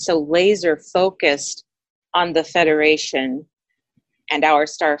often so laser focused on the Federation and our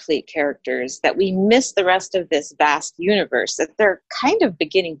Starfleet characters that we miss the rest of this vast universe that they're kind of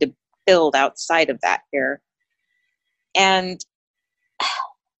beginning to build outside of that here. And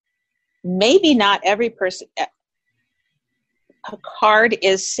maybe not every person. Picard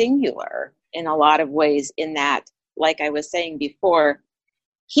is singular in a lot of ways, in that, like I was saying before,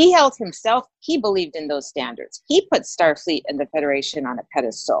 he held himself, he believed in those standards. He put Starfleet and the Federation on a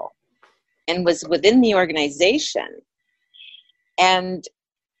pedestal and was within the organization. And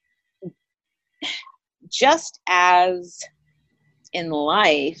just as in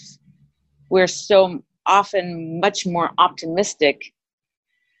life, we're so often much more optimistic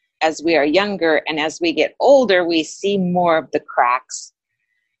as we are younger, and as we get older, we see more of the cracks.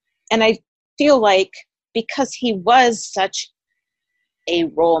 And I feel like because he was such a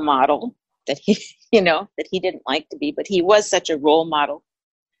role model that he didn't like to be, but he was such a role model,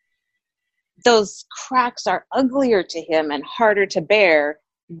 those cracks are uglier to him and harder to bear.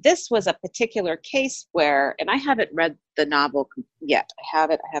 This was a particular case where, and I haven't read the novel yet. I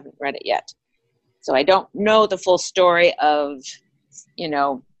haven't read it yet. So I don't know the full story of,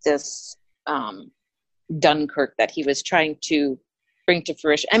 this Dunkirk that he was trying to bring to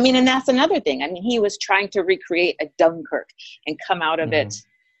fruition. I mean, and that's another thing. I mean, he was trying to recreate a Dunkirk and come out of it,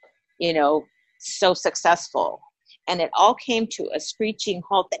 so successful. And it all came to a screeching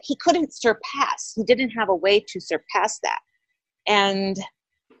halt that he couldn't surpass. He didn't have a way to surpass that. And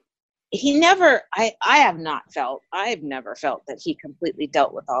he never, I've never felt that he completely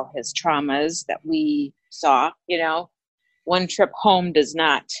dealt with all his traumas that we saw. One trip home does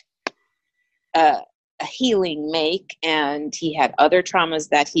not a healing make, and he had other traumas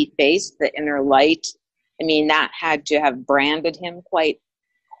that he faced, the inner light. I mean, that had to have branded him quite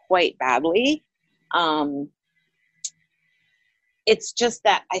badly. It's just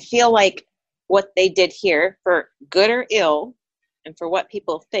that I feel like what they did here, for good or ill, and for what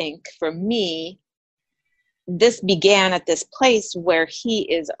people think, for me, this began at this place where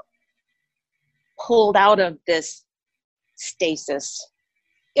he is pulled out of this stasis.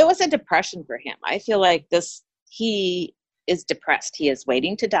 It was a depression for him. I feel like he is depressed. He is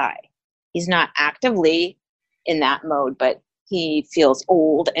waiting to die. He's not actively in that mode, but he feels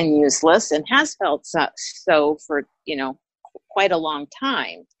old and useless and has felt so for, quite a long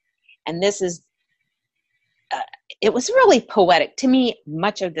time. And this is, it was really poetic. To me,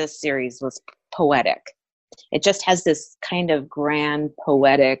 much of this series was poetic. It just has this kind of grand,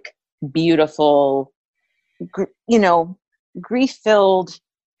 poetic, beautiful, grief-filled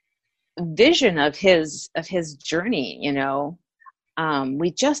vision of his journey.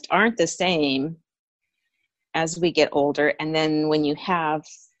 We just aren't the same as we get older. And then when you have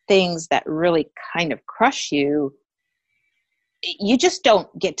things that really kind of crush you, you just don't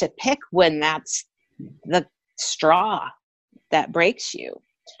get to pick when that's the straw that breaks you.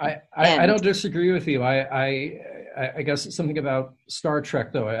 I don't disagree with you. I guess it's something about Star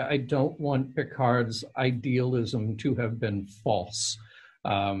Trek, though. I don't want Picard's idealism to have been false.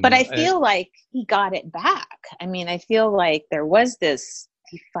 But I feel like he got it back. I mean, I feel like there was this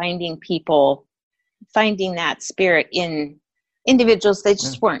finding that spirit in individuals that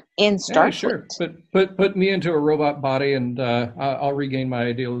just weren't in Starfleet. Sure. But put me into a robot body and I'll regain my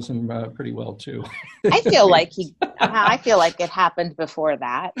idealism pretty well too. I feel like it happened before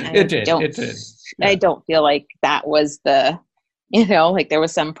that. It did. Yeah. I don't feel like that was there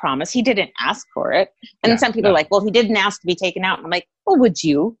was some promise. He didn't ask for it. And some people are like, well, he didn't ask to be taken out. And I'm like, well, would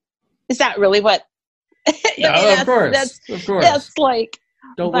you? Is that really what? No, of course. That's like.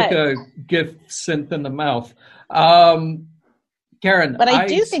 Don't look a gift synth in the mouth. Karen. But I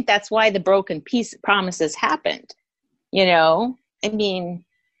do think that's why the broken promises happened. I mean,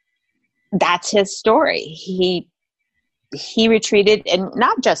 that's his story. He retreated, and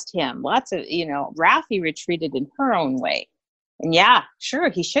not just him. Lots of, Raffi retreated in her own way. And yeah, sure,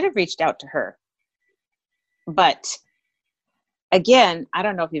 he should have reached out to her. But again, I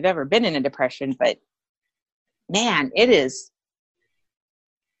don't know if you've ever been in a depression, but man, it is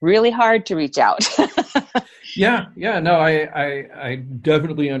really hard to reach out. Yeah, no, I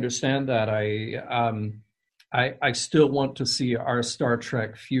definitely understand that. I still want to see our Star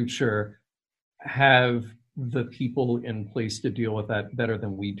Trek future have the people in place to deal with that better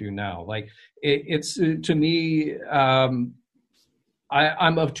than we do now. Like it's to me, I'm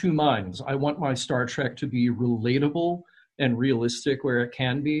of two minds. I want my Star Trek to be relatable and realistic where it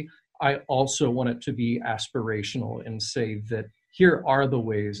can be. I also want it to be aspirational and say that here are the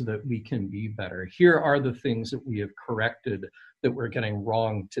ways that we can be better. Here are the things that we have corrected that we're getting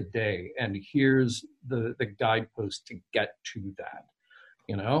wrong today. And here's the guidepost to get to that,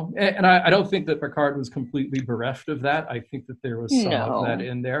 And I don't think that Picard was completely bereft of that. I think that there was some of that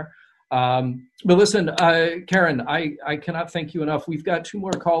in there. But listen, Karen, I cannot thank you enough. We've got two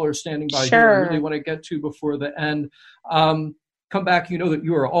more callers standing by here I really want to get to before the end. Come back. You know that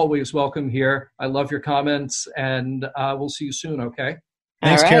you are always welcome here. I love your comments, and we'll see you soon, okay?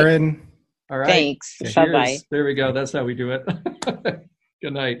 Thanks, Karen. All right. Thanks. Bye-bye. There we go. That's how we do it.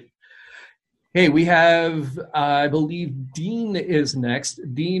 Good night. Hey, we have, I believe Dean is next.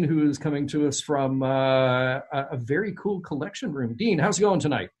 Dean, who is coming to us from a very cool collection room. Dean, how's it going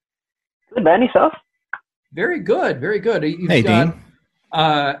tonight? Good, man. Yourself? Very good. Very good. Hey, Dean.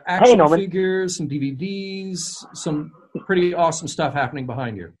 Action figures, some DVDs, some pretty awesome stuff happening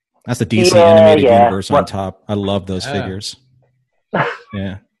behind you. That's the DC animated universe on top. I love those figures.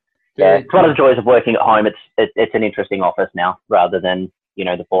 Yeah. Yeah, it's one of the joys of working at home. It's an interesting office now rather than,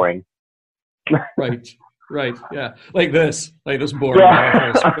 the boring. Right. Yeah. Like this boring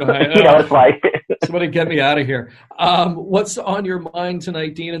office. It's like somebody get me out of here. What's on your mind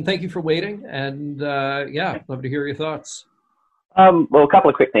tonight, Dean? And thank you for waiting. And love to hear your thoughts. Well, a couple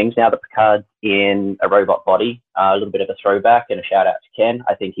of quick things now that Picard's in a robot body. A little bit of a throwback and a shout out to Ken.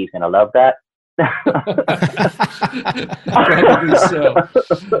 I think he's going to love that.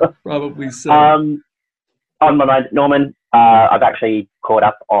 Probably so. On my mind, Norman, I've actually caught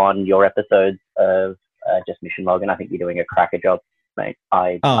up on your episodes of Just Mission Log, and I think you're doing a cracker job, mate.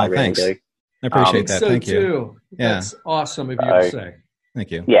 I really thanks. do. I appreciate that. So Thank you. Too. Yeah. That's awesome of you to say. Thank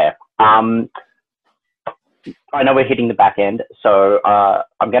you. Yeah. I know we're hitting the back end, so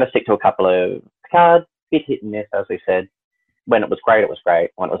I'm going to stick to a couple of Picard, bit hit and miss, as we said. When it was great, it was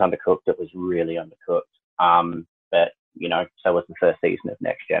great. When it was undercooked, it was really undercooked. But, so was the first season of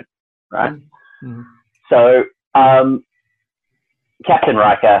Next Gen, right? Mm-hmm. So, Captain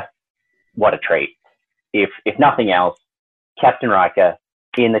Riker, what a treat. if nothing else, Captain Riker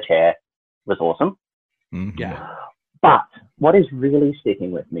in the chair was awesome. Mm-hmm. Yeah. But what is really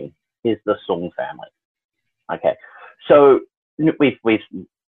sticking with me is the Sung family. Okay, so we've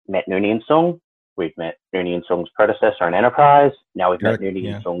met Noonien Sung, we've met Noonien Sung's predecessor in Enterprise, now we've met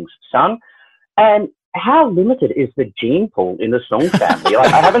Noonien Sung's son, and how limited is the gene pool in the Sung family?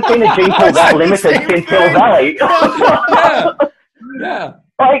 Like, I haven't seen a gene pool that limited since Hill Valley. Yeah.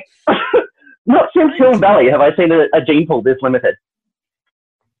 Like, not since Hill Valley have I seen a gene pool this limited.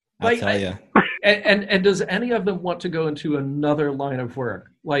 I'll tell you. And does any of them want to go into another line of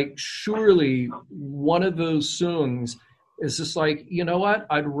work? Like, surely one of those Sungs is just like, you know what?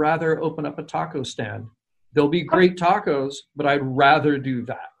 I'd rather open up a taco stand. There'll be great tacos, but I'd rather do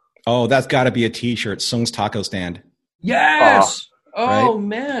that. Oh, that's got to be a T-shirt. Sung's Taco Stand. Yes. Oh right?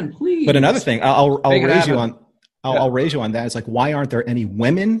 Man, please. But another thing, I'll raise you on. Yeah. I'll raise you on that. It's like, why aren't there any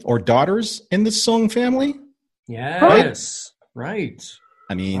women or daughters in the Sung family? Yes. Right.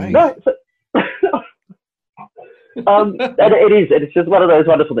 I mean, No, it's just one of those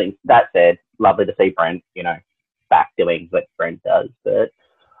wonderful things. That said, lovely to see Brent, back doing what Brent does. But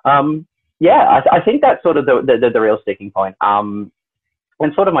I think that's sort of the real sticking point.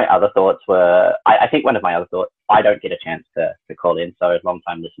 And sort of my other thoughts were, I think one of my other thoughts, I don't get a chance to call in, so long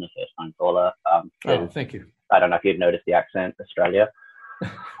time listener, first time caller. Thank you. I don't know if you've noticed the accent, Australia.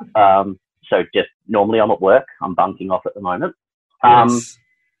 So just normally I'm at work, I'm bunking off at the moment. Yes.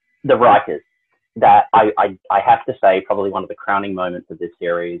 The Rikers, that I have to say, probably one of the crowning moments of this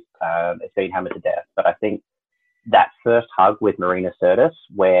series. It's been hammered to death, but I think that first hug with Marina Sirtis,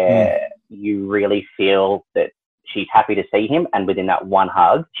 where you really feel that she's happy to see him, and within that one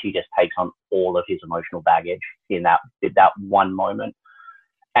hug, she just takes on all of his emotional baggage in that one moment.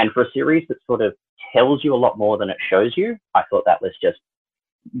 And for a series that sort of tells you a lot more than it shows you, I thought that was just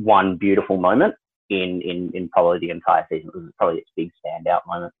one beautiful moment in probably the entire season. It was probably its big standout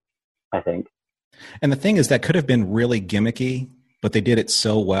moment, I think. And the thing is, that could have been really gimmicky, but they did it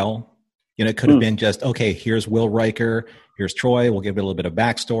so well. It could have been just, okay, here's Will Riker, here's Troy, we'll give it a little bit of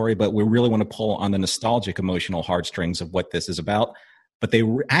backstory, but we really want to pull on the nostalgic emotional heartstrings of what this is about. But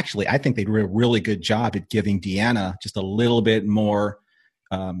I think they did a really good job at giving Deanna just a little bit more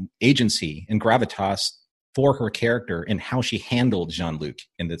agency and gravitas for her character and how she handled Jean-Luc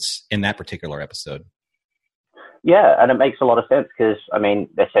in that particular episode. Yeah, and it makes a lot of sense because, I mean,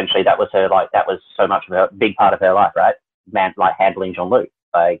 essentially that was her, that was so much of a big part of her life, right? Handling Jean-Luc.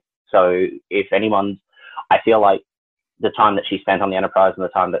 So if I feel like the time that she spent on the Enterprise and the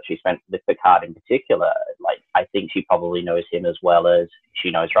time that she spent with Picard in particular, I think she probably knows him as well as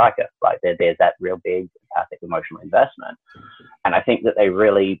she knows Riker. There's that real big empathic emotional investment. And I think that they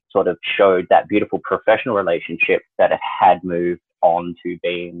really sort of showed that beautiful professional relationship that it had moved on to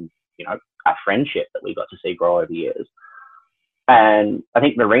being, a friendship that we got to see grow over years. And I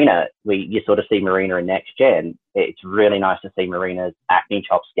think Marina, you sort of see Marina in Next Gen. It's really nice to see Marina's acting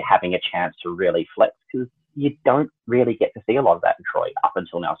chops having a chance to really flex, because you don't really get to see a lot of that in Troy up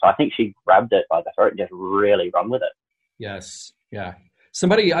until now. So I think she grabbed it by the throat and just really run with it. Yes. Yeah.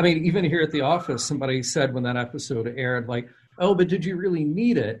 Somebody, even here at the office, somebody said when that episode aired, oh, but did you really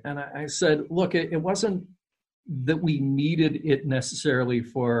need it? And I said, look, it wasn't that we needed it necessarily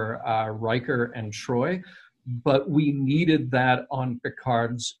for Riker and Troy, but we needed that on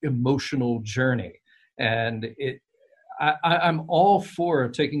Picard's emotional journey. And I'm all for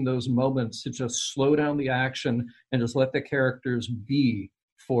taking those moments to just slow down the action and just let the characters be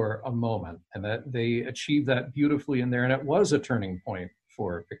for a moment. And that they achieved that beautifully in there. And it was a turning point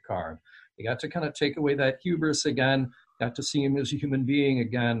for Picard. They got to kind of take away that hubris again, got to see him as a human being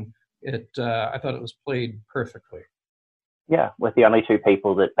again. I thought it was played perfectly. Yeah, with the only two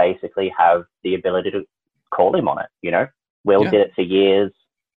people that basically have the ability to call him on it, Will did it for years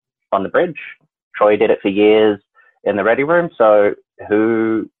on the bridge. Troy did it for years in the ready room. So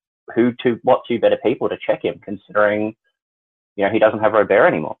what two better people to check him, considering, he doesn't have Robert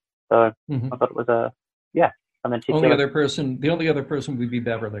anymore. So I thought it was the only other person would be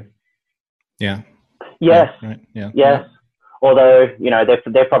Beverly. Yeah. Yes. Yeah, right. Yeah. Yes. Although,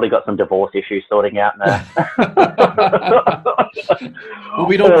 they've probably got some divorce issues sorting out now. Well,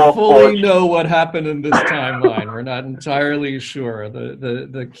 we don't fully know what happened in this timeline. We're not entirely sure.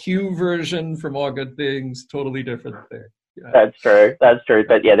 The Q version from All Good Things, totally different there. Yeah. That's true.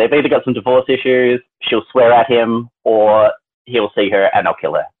 But yeah, they've either got some divorce issues, she'll swear at him, or he'll see her and they'll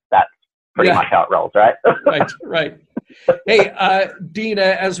kill her. That's pretty much how it rolls, right? Right. Hey, Dina,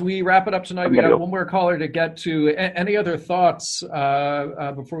 as we wrap it up tonight, we got one more caller to get to. Any other thoughts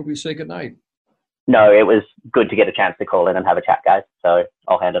before we say goodnight? No, it was good to get a chance to call in and have a chat, guys. So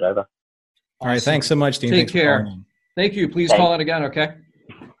I'll hand it over. All right. Thanks so much, Dean. Take Thanks care. for calling in. Thank you. Please Thanks. call in again, okay?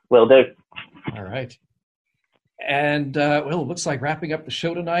 Will do. All right. And well, it looks like wrapping up the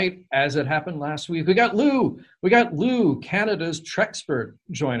show tonight, as it happened last week. We got Lou, Canada's Trexpert,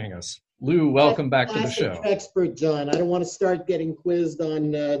 joining us. Lou, welcome back to the show. Expert, John. I don't want to start getting quizzed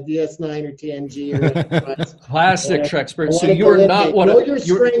on DS9 or TNG or Classic Trexpert. So you are not one of your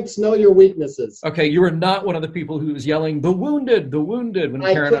strengths, know your weaknesses. Okay, you are not one of the people who was yelling the wounded when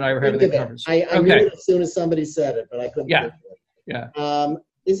Karen and I were having the conversation. I knew it as soon as somebody said it, but I couldn't. Yeah. Think of it. Yeah.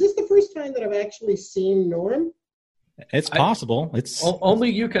 Is this the first time that I've actually seen Norm? It's possible. It's only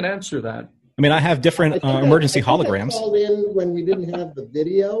you can answer that. I mean, I have different emergency holograms. I called in when we didn't have the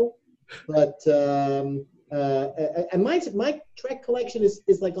video, but and my Trek collection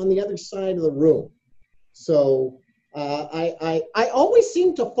is like on the other side of the room. So I always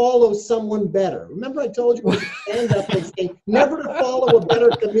seem to follow someone better. Remember I told you with stand up they say never to follow a better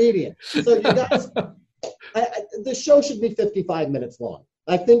comedian. So you guys, the show should be 55 minutes long.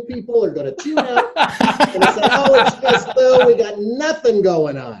 I think people are going to tune out and say, "Oh, it's just Lou. We got nothing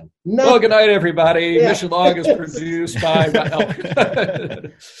going on." Nothing. Well, good night, everybody. Yeah. Mission Log is produced by.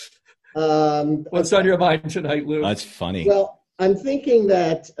 What's on your mind tonight, Lou? That's funny. Well, I'm thinking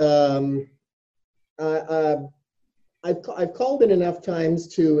that I've called in enough times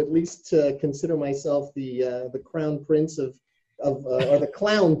to at least consider myself the crown prince of or the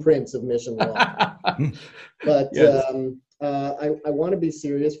clown prince of Mission Log. But. Yes. I want to be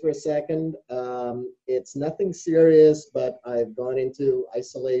serious for a second. It's nothing serious, but I've gone into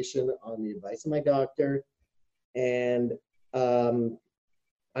isolation on the advice of my doctor, and I'm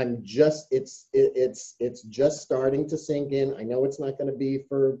just it's just starting to sink in. I know it's not going to be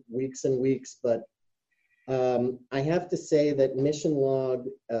for weeks and weeks, but I have to say that Mission Log,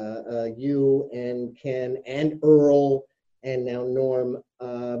 you and Ken and Earl and now Norm.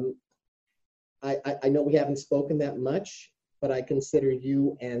 I know we haven't spoken that much, but I consider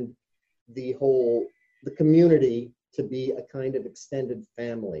you and the community to be a kind of extended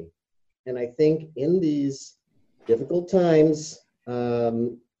family. And I think in these difficult times,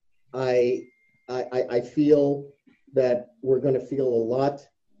 I feel that we're going to feel a lot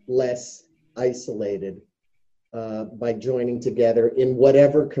less isolated by joining together in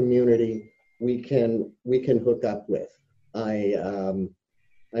whatever community we can hook up with. I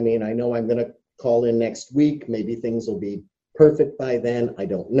mean, I know I'm going to call in next week. Maybe things will be perfect by then. I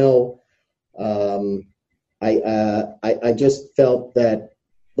don't know. I just felt that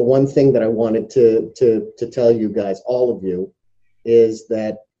the one thing that I wanted to tell you guys, all of you, is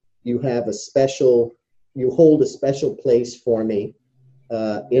that you hold a special place for me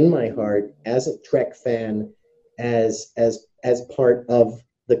in my heart as a Trek fan, as part of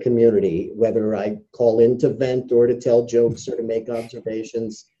the community, whether I call in to vent or to tell jokes or to make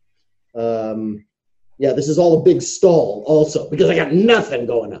observations. Yeah, this is all a big stall also because I got nothing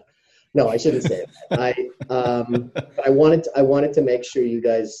going on. No, I shouldn't say it. But I wanted to make sure you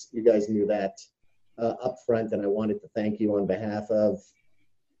guys knew that up front, and I wanted to thank you on behalf of,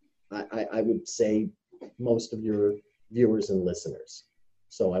 I would say, most of your viewers and listeners.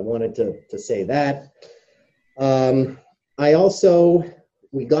 So I wanted to say that.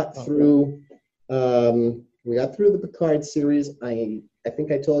 We got through the Picard series. I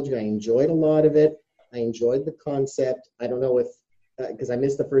think I told you I enjoyed a lot of it. I enjoyed the concept. I don't know if, because I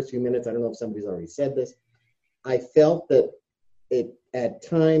missed the first few minutes, I don't know if somebody's already said this. I felt that at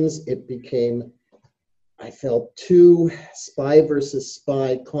times I felt too spy versus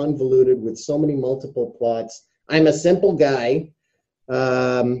spy convoluted with so many multiple plots. I'm a simple guy.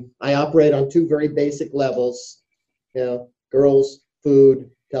 I operate on two very basic levels, girls, food,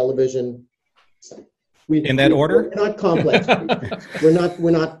 television. In that order? We're not complex.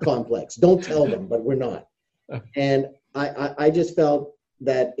 we're not complex. Don't tell them, but we're not. And I just felt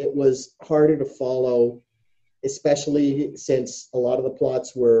that it was harder to follow, especially since a lot of the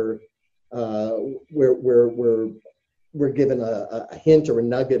plots were given a hint or a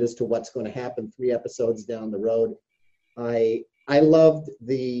nugget as to what's going to happen 3 episodes down the road. I loved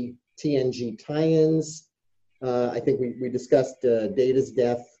the TNG tie-ins. I think we discussed Data's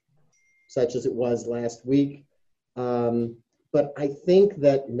death, such as it was last week. But I think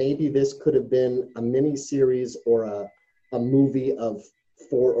that maybe this could have been a mini-series or a movie of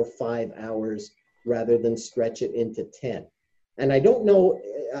 4 or 5 hours rather than stretch it into 10. And I don't know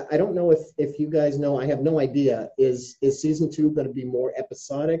if you guys know, I have no idea, is season 2 going to be more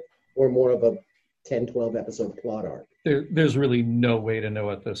episodic or more of 10, 12 episode plot arc. There's really no way to know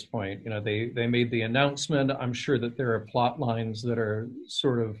at this point. They made the announcement. I'm sure that there are plot lines that are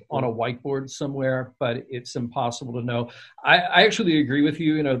sort of on a whiteboard somewhere, but it's impossible to know. I actually agree with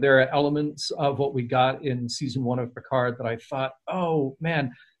you. There are elements of what we got in season 1 of Picard that I thought, oh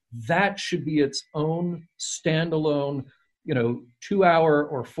man, that should be its own standalone 2-hour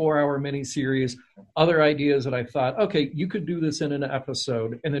or 4-hour miniseries. Other ideas that I thought, okay, you could do this in an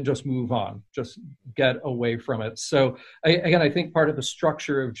episode and then just move on, just get away from it. So I think part of the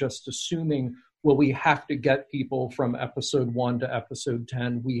structure of just assuming, well, we have to get people from episode 1 to episode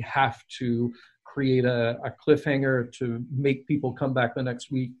 10. We have to create a cliffhanger to make people come back the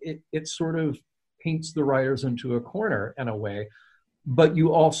next week. It sort of paints the writers into a corner in a way. But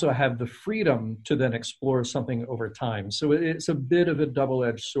you also have the freedom to then explore something over time. So it's a bit of a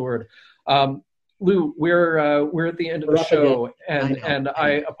double-edged sword. Lou, we're at the end of the show, and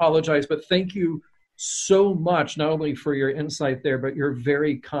I apologize, but thank you so much, not only for your insight there, but your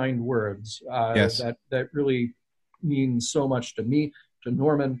very kind words. Yes. That really means so much to me, to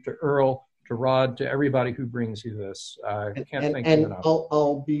Norman, to Earl, to Rod, to everybody who brings you this. I can't thank you enough.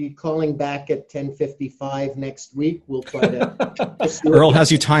 I'll be calling back at 10:55 next week. We'll try to. Earl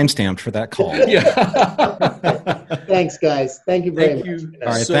has you time-stamped for that call. Yeah. Thanks, guys. Thank you very much. Thank you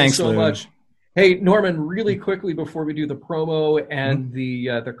All right, thanks, so Lou. much. Hey, Norman, really quickly before we do the promo and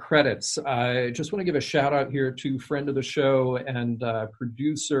the credits, I just want to give a shout out here to friend of the show and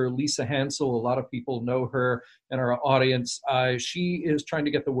producer Lisa Hansel. A lot of people know her in our audience. She is trying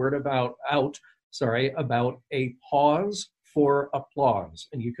to get the word about a pause for applause.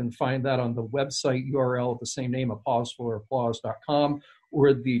 And you can find that on the website URL of the same name, apauseforapplause.com,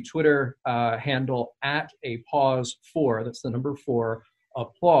 or the Twitter handle @apause4, that's the number 4,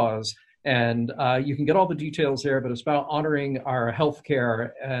 applause. And you can get all the details there, but it's about honoring our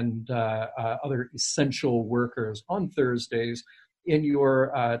healthcare and other essential workers on Thursdays in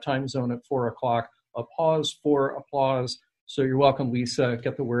your time zone at 4 o'clock. A pause for applause. So you're welcome, Lisa.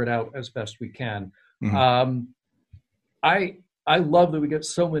 Get the word out as best we can. Mm-hmm. I love that we get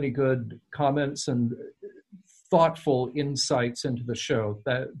so many good comments and thoughtful insights into the show.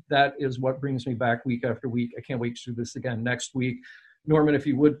 That is what brings me back week after week. I can't wait to do this again next week. Norman, if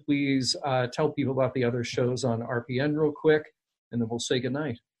you would please tell people about the other shows on RPN real quick, and then we'll say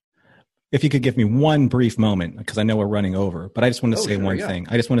goodnight. If you could give me one brief moment, because I know we're running over, but I just want to say one thing.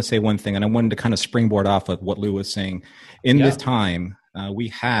 I just want to say one thing, and I wanted to kind of springboard off of what Lou was saying. In this time, we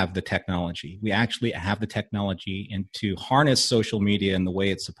have the technology. We actually have the technology and to harness social media in the way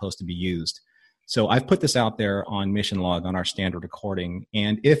it's supposed to be used. So I've put this out there on Mission Log on our standard recording,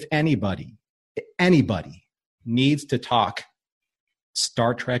 and if anybody needs to talk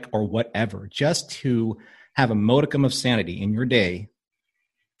Star Trek or whatever, just to have a modicum of sanity in your day,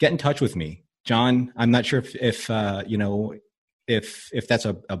 get in touch with me, John. I'm not sure if that's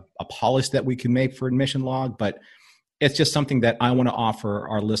a polish that we can make for Mission Log, but it's just something that I want to offer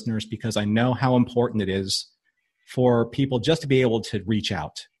our listeners because I know how important it is for people just to be able to reach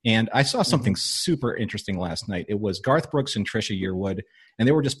out. And I saw something super interesting last night. It was Garth Brooks and Trisha Yearwood, and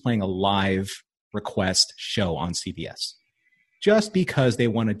they were just playing a live request show on CBS. Just because they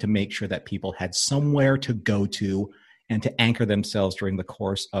wanted to make sure that people had somewhere to go to and to anchor themselves during the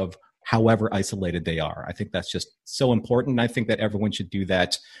course of however isolated they are. I think that's just so important. I think that everyone should do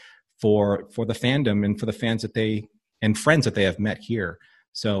that for the fandom and for the fans that and friends that they have met here.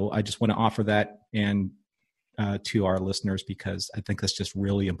 So I just want to offer that and to our listeners because I think that's just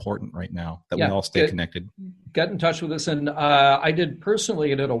really important right now that we all stay connected. Get in touch with us. And I did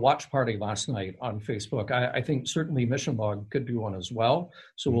a watch party last night on Facebook. I think certainly Mission Log could do one as well.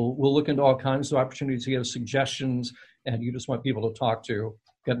 So we'll look into all kinds of opportunities to get suggestions, and you just want people to talk to,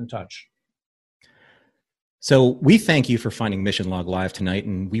 get in touch. So we thank you for finding Mission Log Live tonight,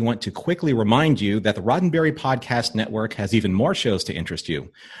 and we want to quickly remind you that the Roddenberry Podcast Network has even more shows to interest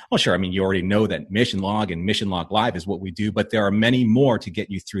you. Well, sure, I mean, you already know that Mission Log and Mission Log Live is what we do, but there are many more to get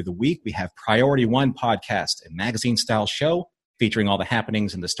you through the week. We have Priority One Podcast, a magazine-style show featuring all the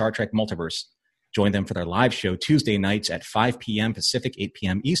happenings in the Star Trek multiverse. Join them for their live show Tuesday nights at 5 p.m. Pacific, 8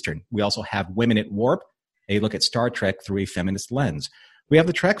 p.m. Eastern. We also have Women at Warp, a look at Star Trek through a feminist lens. We have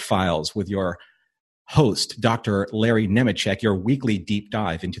the Trek Files with your host, Dr. Larry Nemeczek, your weekly deep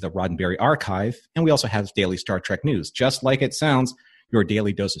dive into the Roddenberry archive. And we also have daily Star Trek news. Just like it sounds, your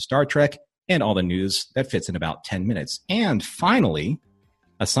daily dose of Star Trek and all the news that fits in about 10 minutes. And finally,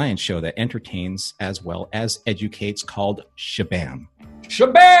 a science show that entertains as well as educates called Shabam.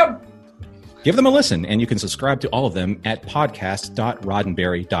 Shabam! Give them a listen, and you can subscribe to all of them at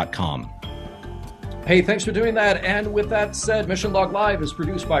podcast.roddenberry.com. Hey, thanks for doing that. And with that said, Mission Log Live is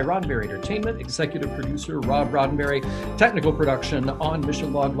produced by Roddenberry Entertainment, executive producer Rob Roddenberry, technical production on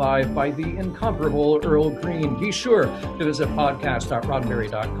Mission Log Live by the incomparable Earl Green. Be sure to visit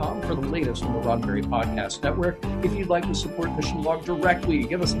podcast.roddenberry.com for the latest from the Roddenberry Podcast Network. If you'd like to support Mission Log directly,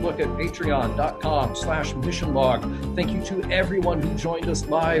 give us a look at patreon.com/missionlog. Thank you to everyone who joined us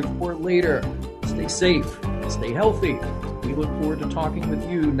live or later. Stay safe, stay healthy. We look forward to talking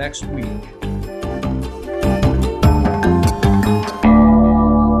with you next week.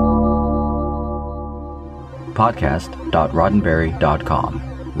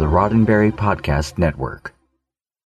 Podcast.roddenberry.com, the Roddenberry Podcast Network.